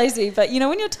that's lazy, but you know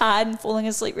when you're tired and falling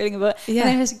asleep reading a book, and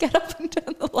then you just get up and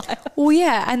turn the light off. Well,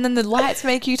 yeah, and then the lights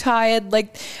make you tired.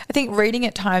 Like, I think reading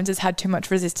at times has had too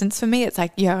much resistance for me. It's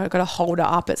like, I've got to hold it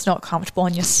up. It's not comfortable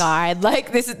on your side.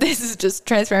 Like, this is just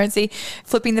transparency.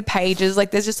 Flipping the pages,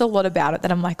 like there's just a lot about it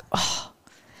that I'm like,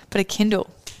 but a Kindle.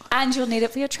 And you'll need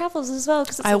it for your travels as well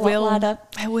because it's a lot lighter.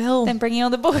 I will. Than bringing all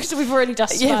the books we've already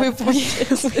dusted. Yeah,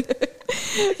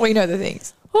 we know the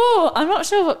things. Oh, I'm not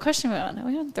sure what question we're on. Are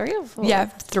we on 3 or 4? Yeah,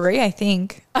 3, I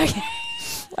think. Okay.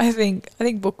 I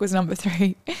think book was number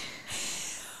 3.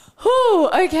 Ooh,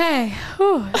 okay.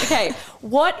 Ooh. Okay.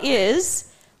 What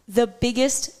is the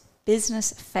biggest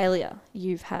business failure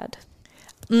you've had?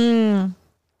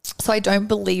 So I don't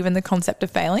believe in the concept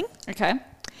of failing. Okay.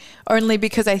 Only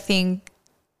because I think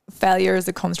failure is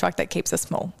a construct that keeps us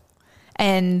small.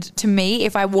 And to me,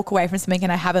 if I walk away from something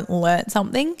and I haven't learnt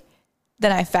something,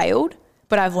 then I failed,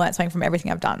 but I've learnt something from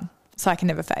everything I've done. So I can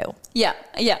never fail. Yeah.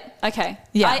 Okay.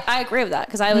 Yeah. I agree with that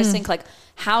because I always think like,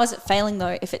 how is it failing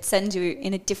though if it sends you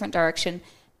in a different direction?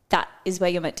 That is where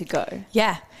you're meant to go.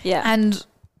 Yeah. Yeah. And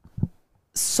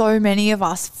so many of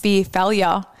us fear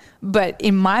failure But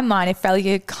in my mind, if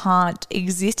failure can't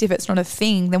exist, if it's not a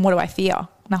thing, then what do I fear?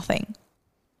 Nothing.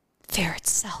 Fear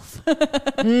itself.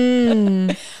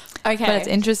 Okay. But it's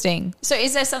interesting. So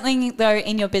is there something, though,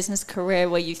 in your business career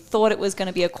where you thought it was going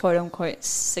to be a quote-unquote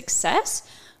success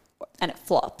and it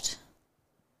flopped?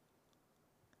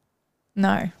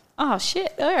 No. Oh,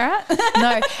 shit. All right.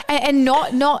 No. And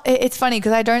not, it's funny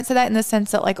because I don't say that in the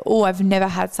sense that like, oh, I've never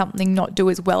had something not do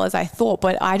as well as I thought,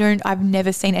 but I've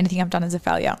never seen anything I've done as a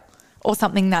failure or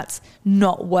something that's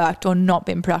not worked or not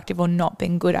been productive or not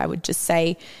been good. I would just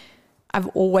say I've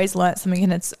always learned something,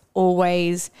 and it's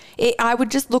always, I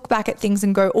would just look back at things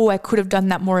and go, oh, I could have done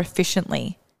that more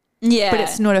efficiently. Yeah. But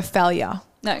it's not a failure.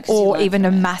 No, or even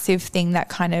a massive thing that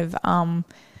kind of,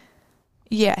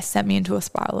 sent me into a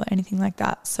spiral or anything like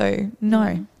that. So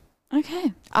no.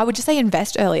 Okay. I would just say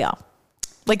invest earlier.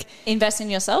 Like invest in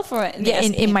yourself or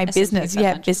in my business.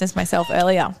 Yeah, business myself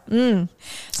earlier.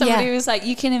 Somebody was like,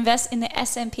 you can invest in the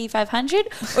S&P 500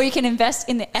 or you can invest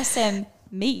in the SM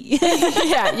me.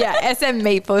 yeah, SM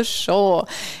me for sure.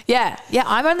 Yeah.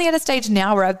 I'm only at a stage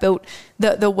now where I've built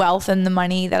the wealth and the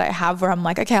money that I have where I'm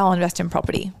like, okay, I'll invest in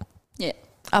property. Yeah.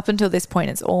 Up until this point,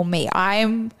 it's all me.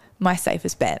 I'm my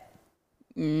safest bet.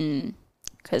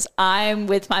 Because I'm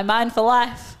with my mind for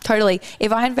life. Totally.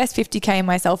 If I invest 50K in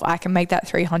myself, I can make that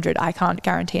 300. I can't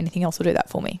guarantee anything else will do that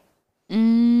for me.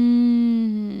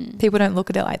 People don't look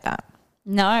at it like that.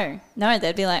 No,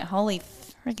 they'd be like, holy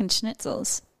freaking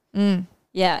schnitzels.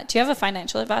 Yeah. Do you have a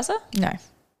financial advisor? No.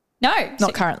 No.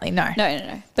 Not currently, no.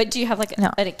 No. But do you have like an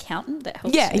accountant that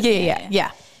helps? Yeah.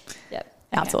 Yep.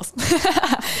 Outsource.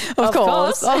 Of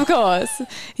course.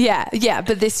 Yeah.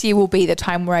 But this year will be the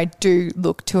time where I do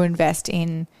look to invest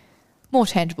in more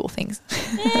tangible things.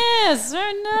 Yeah,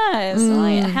 so nice.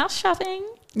 Like house shopping.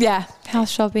 Yeah, house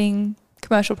shopping,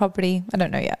 commercial property. I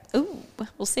don't know yet. Ooh,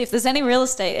 we'll see if there's any real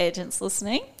estate agents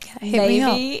listening.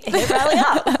 Maybe hit Riley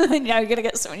up. You're going to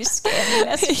get so many scammy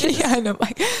messages. Yeah, I know.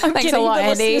 Thanks a lot,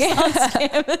 Andy.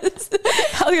 I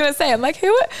was going to say, I'm like,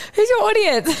 who's your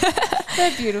audience?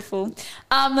 They're beautiful.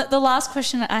 The last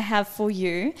question I have for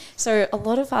you. So a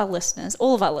lot of our listeners,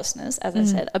 all of our listeners, as I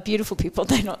said, are beautiful people.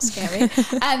 They're not scammy.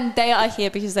 And they are here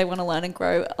because they want to learn and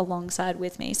grow alongside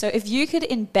with me. So if you could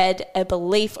embed a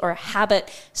belief or a habit,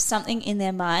 something in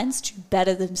their minds to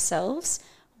better themselves,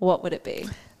 what would it be?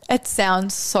 It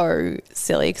sounds so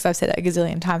silly because I've said it a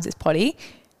gazillion times, it's potty.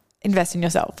 Invest in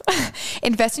yourself.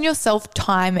 Invest in yourself,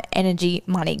 time, energy,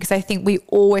 money. Because I think we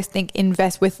always think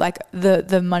invest with like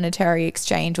the monetary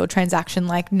exchange or transaction.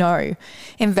 Like, no,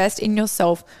 invest in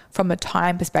yourself from a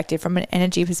time perspective, from an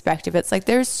energy perspective. It's like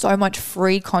there's so much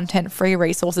free content, free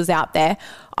resources out there.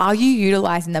 Are you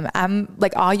utilizing them?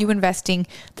 Are you investing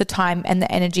the time and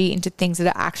the energy into things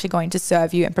that are actually going to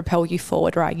serve you and propel you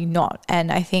forward, or are you not?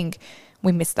 And I think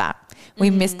we miss that. We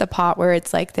miss the part where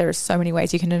it's like there are so many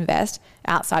ways you can invest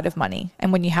outside of money.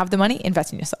 And when you have the money,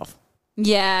 invest in yourself.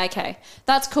 Yeah, okay.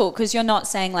 That's cool because you're not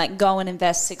saying like go and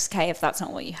invest 6K if that's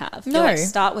not what you have. No. Like,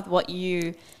 start with what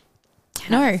you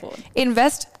can afford.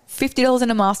 Invest $50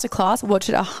 in a masterclass, watch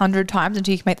it 100 times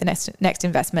until you can make the next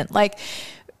investment. Like,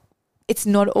 it's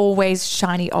not always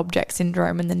shiny object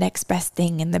syndrome and the next best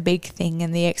thing and the big thing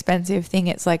and the expensive thing.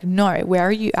 It's like, no, where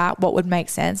are you at? What would make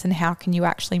sense? And how can you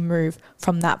actually move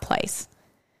from that place?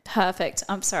 Perfect.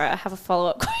 I'm sorry, I have a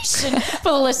follow-up question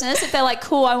for the listeners. If they're like,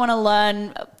 cool, I want to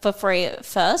learn for free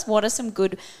first, what are some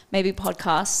good maybe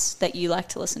podcasts that you like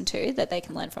to listen to that they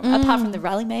can learn from, apart from the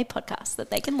Riley May podcast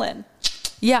that they can learn?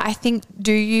 Yeah, I think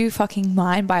Do You Fucking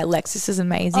Mind by Alexis is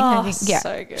amazing. Oh, I think,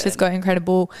 so good. She's got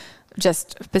incredible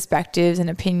just perspectives and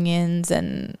opinions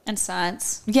and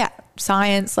science. Yeah,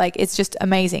 science. Like, it's just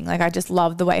amazing. Like, I just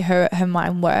love the way her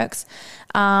mind works.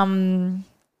 God,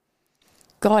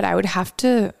 I would have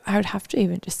to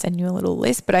even just send you a little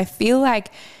list, but I feel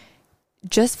like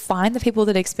just find the people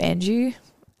that expand you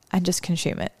and just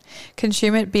consume it.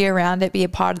 Consume it, be around it, be a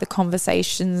part of the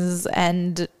conversations,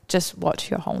 and just watch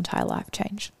your whole entire life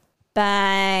change.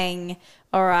 Bang.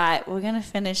 All right, we're going to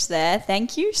finish there.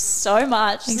 Thank you so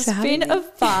much. Thanks it's been a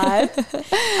vibe.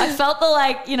 I felt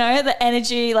the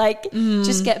energy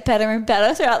just get better and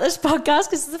better throughout this podcast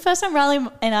because it's the first time Riley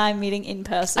and I are meeting in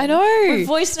person. I know. We've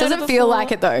voiced it doesn't feel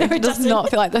like it though. No, it does not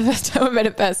feel like the first time we met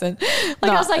in person.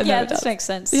 I was like, yeah, this makes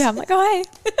sense. Yeah, I'm like, oh,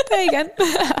 hey, there you go.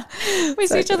 We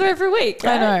see each other every week,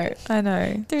 right? I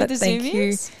know. Through the Zoom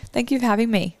meetings. Thank you for having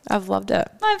me. I've loved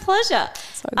it. My pleasure.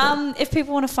 So good. If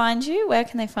people want to find you, where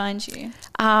can they find you?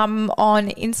 On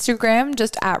Instagram,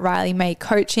 just at Riley May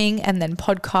Coaching, and then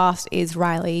podcast is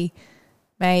Riley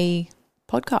May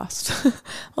podcast. I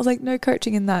was like, no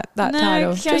coaching in that No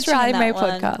title. coaching Just in Riley that May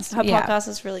one. podcast. Her Yeah. podcast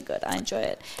is really good. I enjoy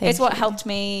it. Thank It's what you. helped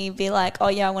me be like, oh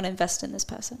yeah, I want to invest in this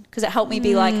person. Because it helped me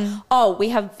be like, oh, we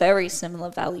have very similar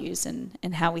values in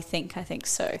how we think, I think.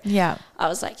 So Yeah. I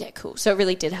was like, yeah, cool. So it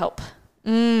really did help.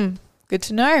 Good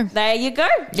to know. There you go.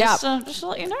 Yeah. Just to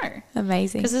let you know.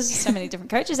 Amazing. Because there's just so many different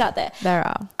coaches out there. There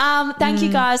are. Thank you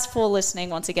guys for listening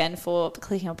once again, for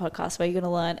clicking on podcast where you're going to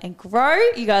learn and grow.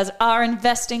 You guys are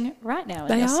investing right now in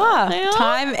They yourself. are. They are.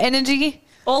 Time, energy,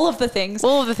 All of the things.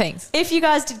 all of the things. If you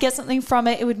guys did get something from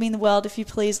it, it would mean the world if you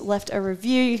please left a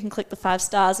review. You can click the 5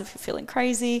 stars if you're feeling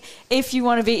crazy. If you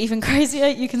want to be even crazier,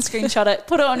 you can screenshot it,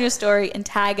 put it on your story and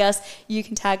tag us. You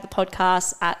can tag the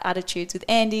podcast at Attitudes with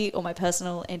Andy or my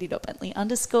personal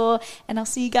Andy.Bentley_. And I'll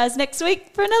see you guys next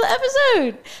week for another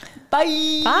episode.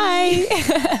 Bye.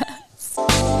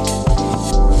 Bye.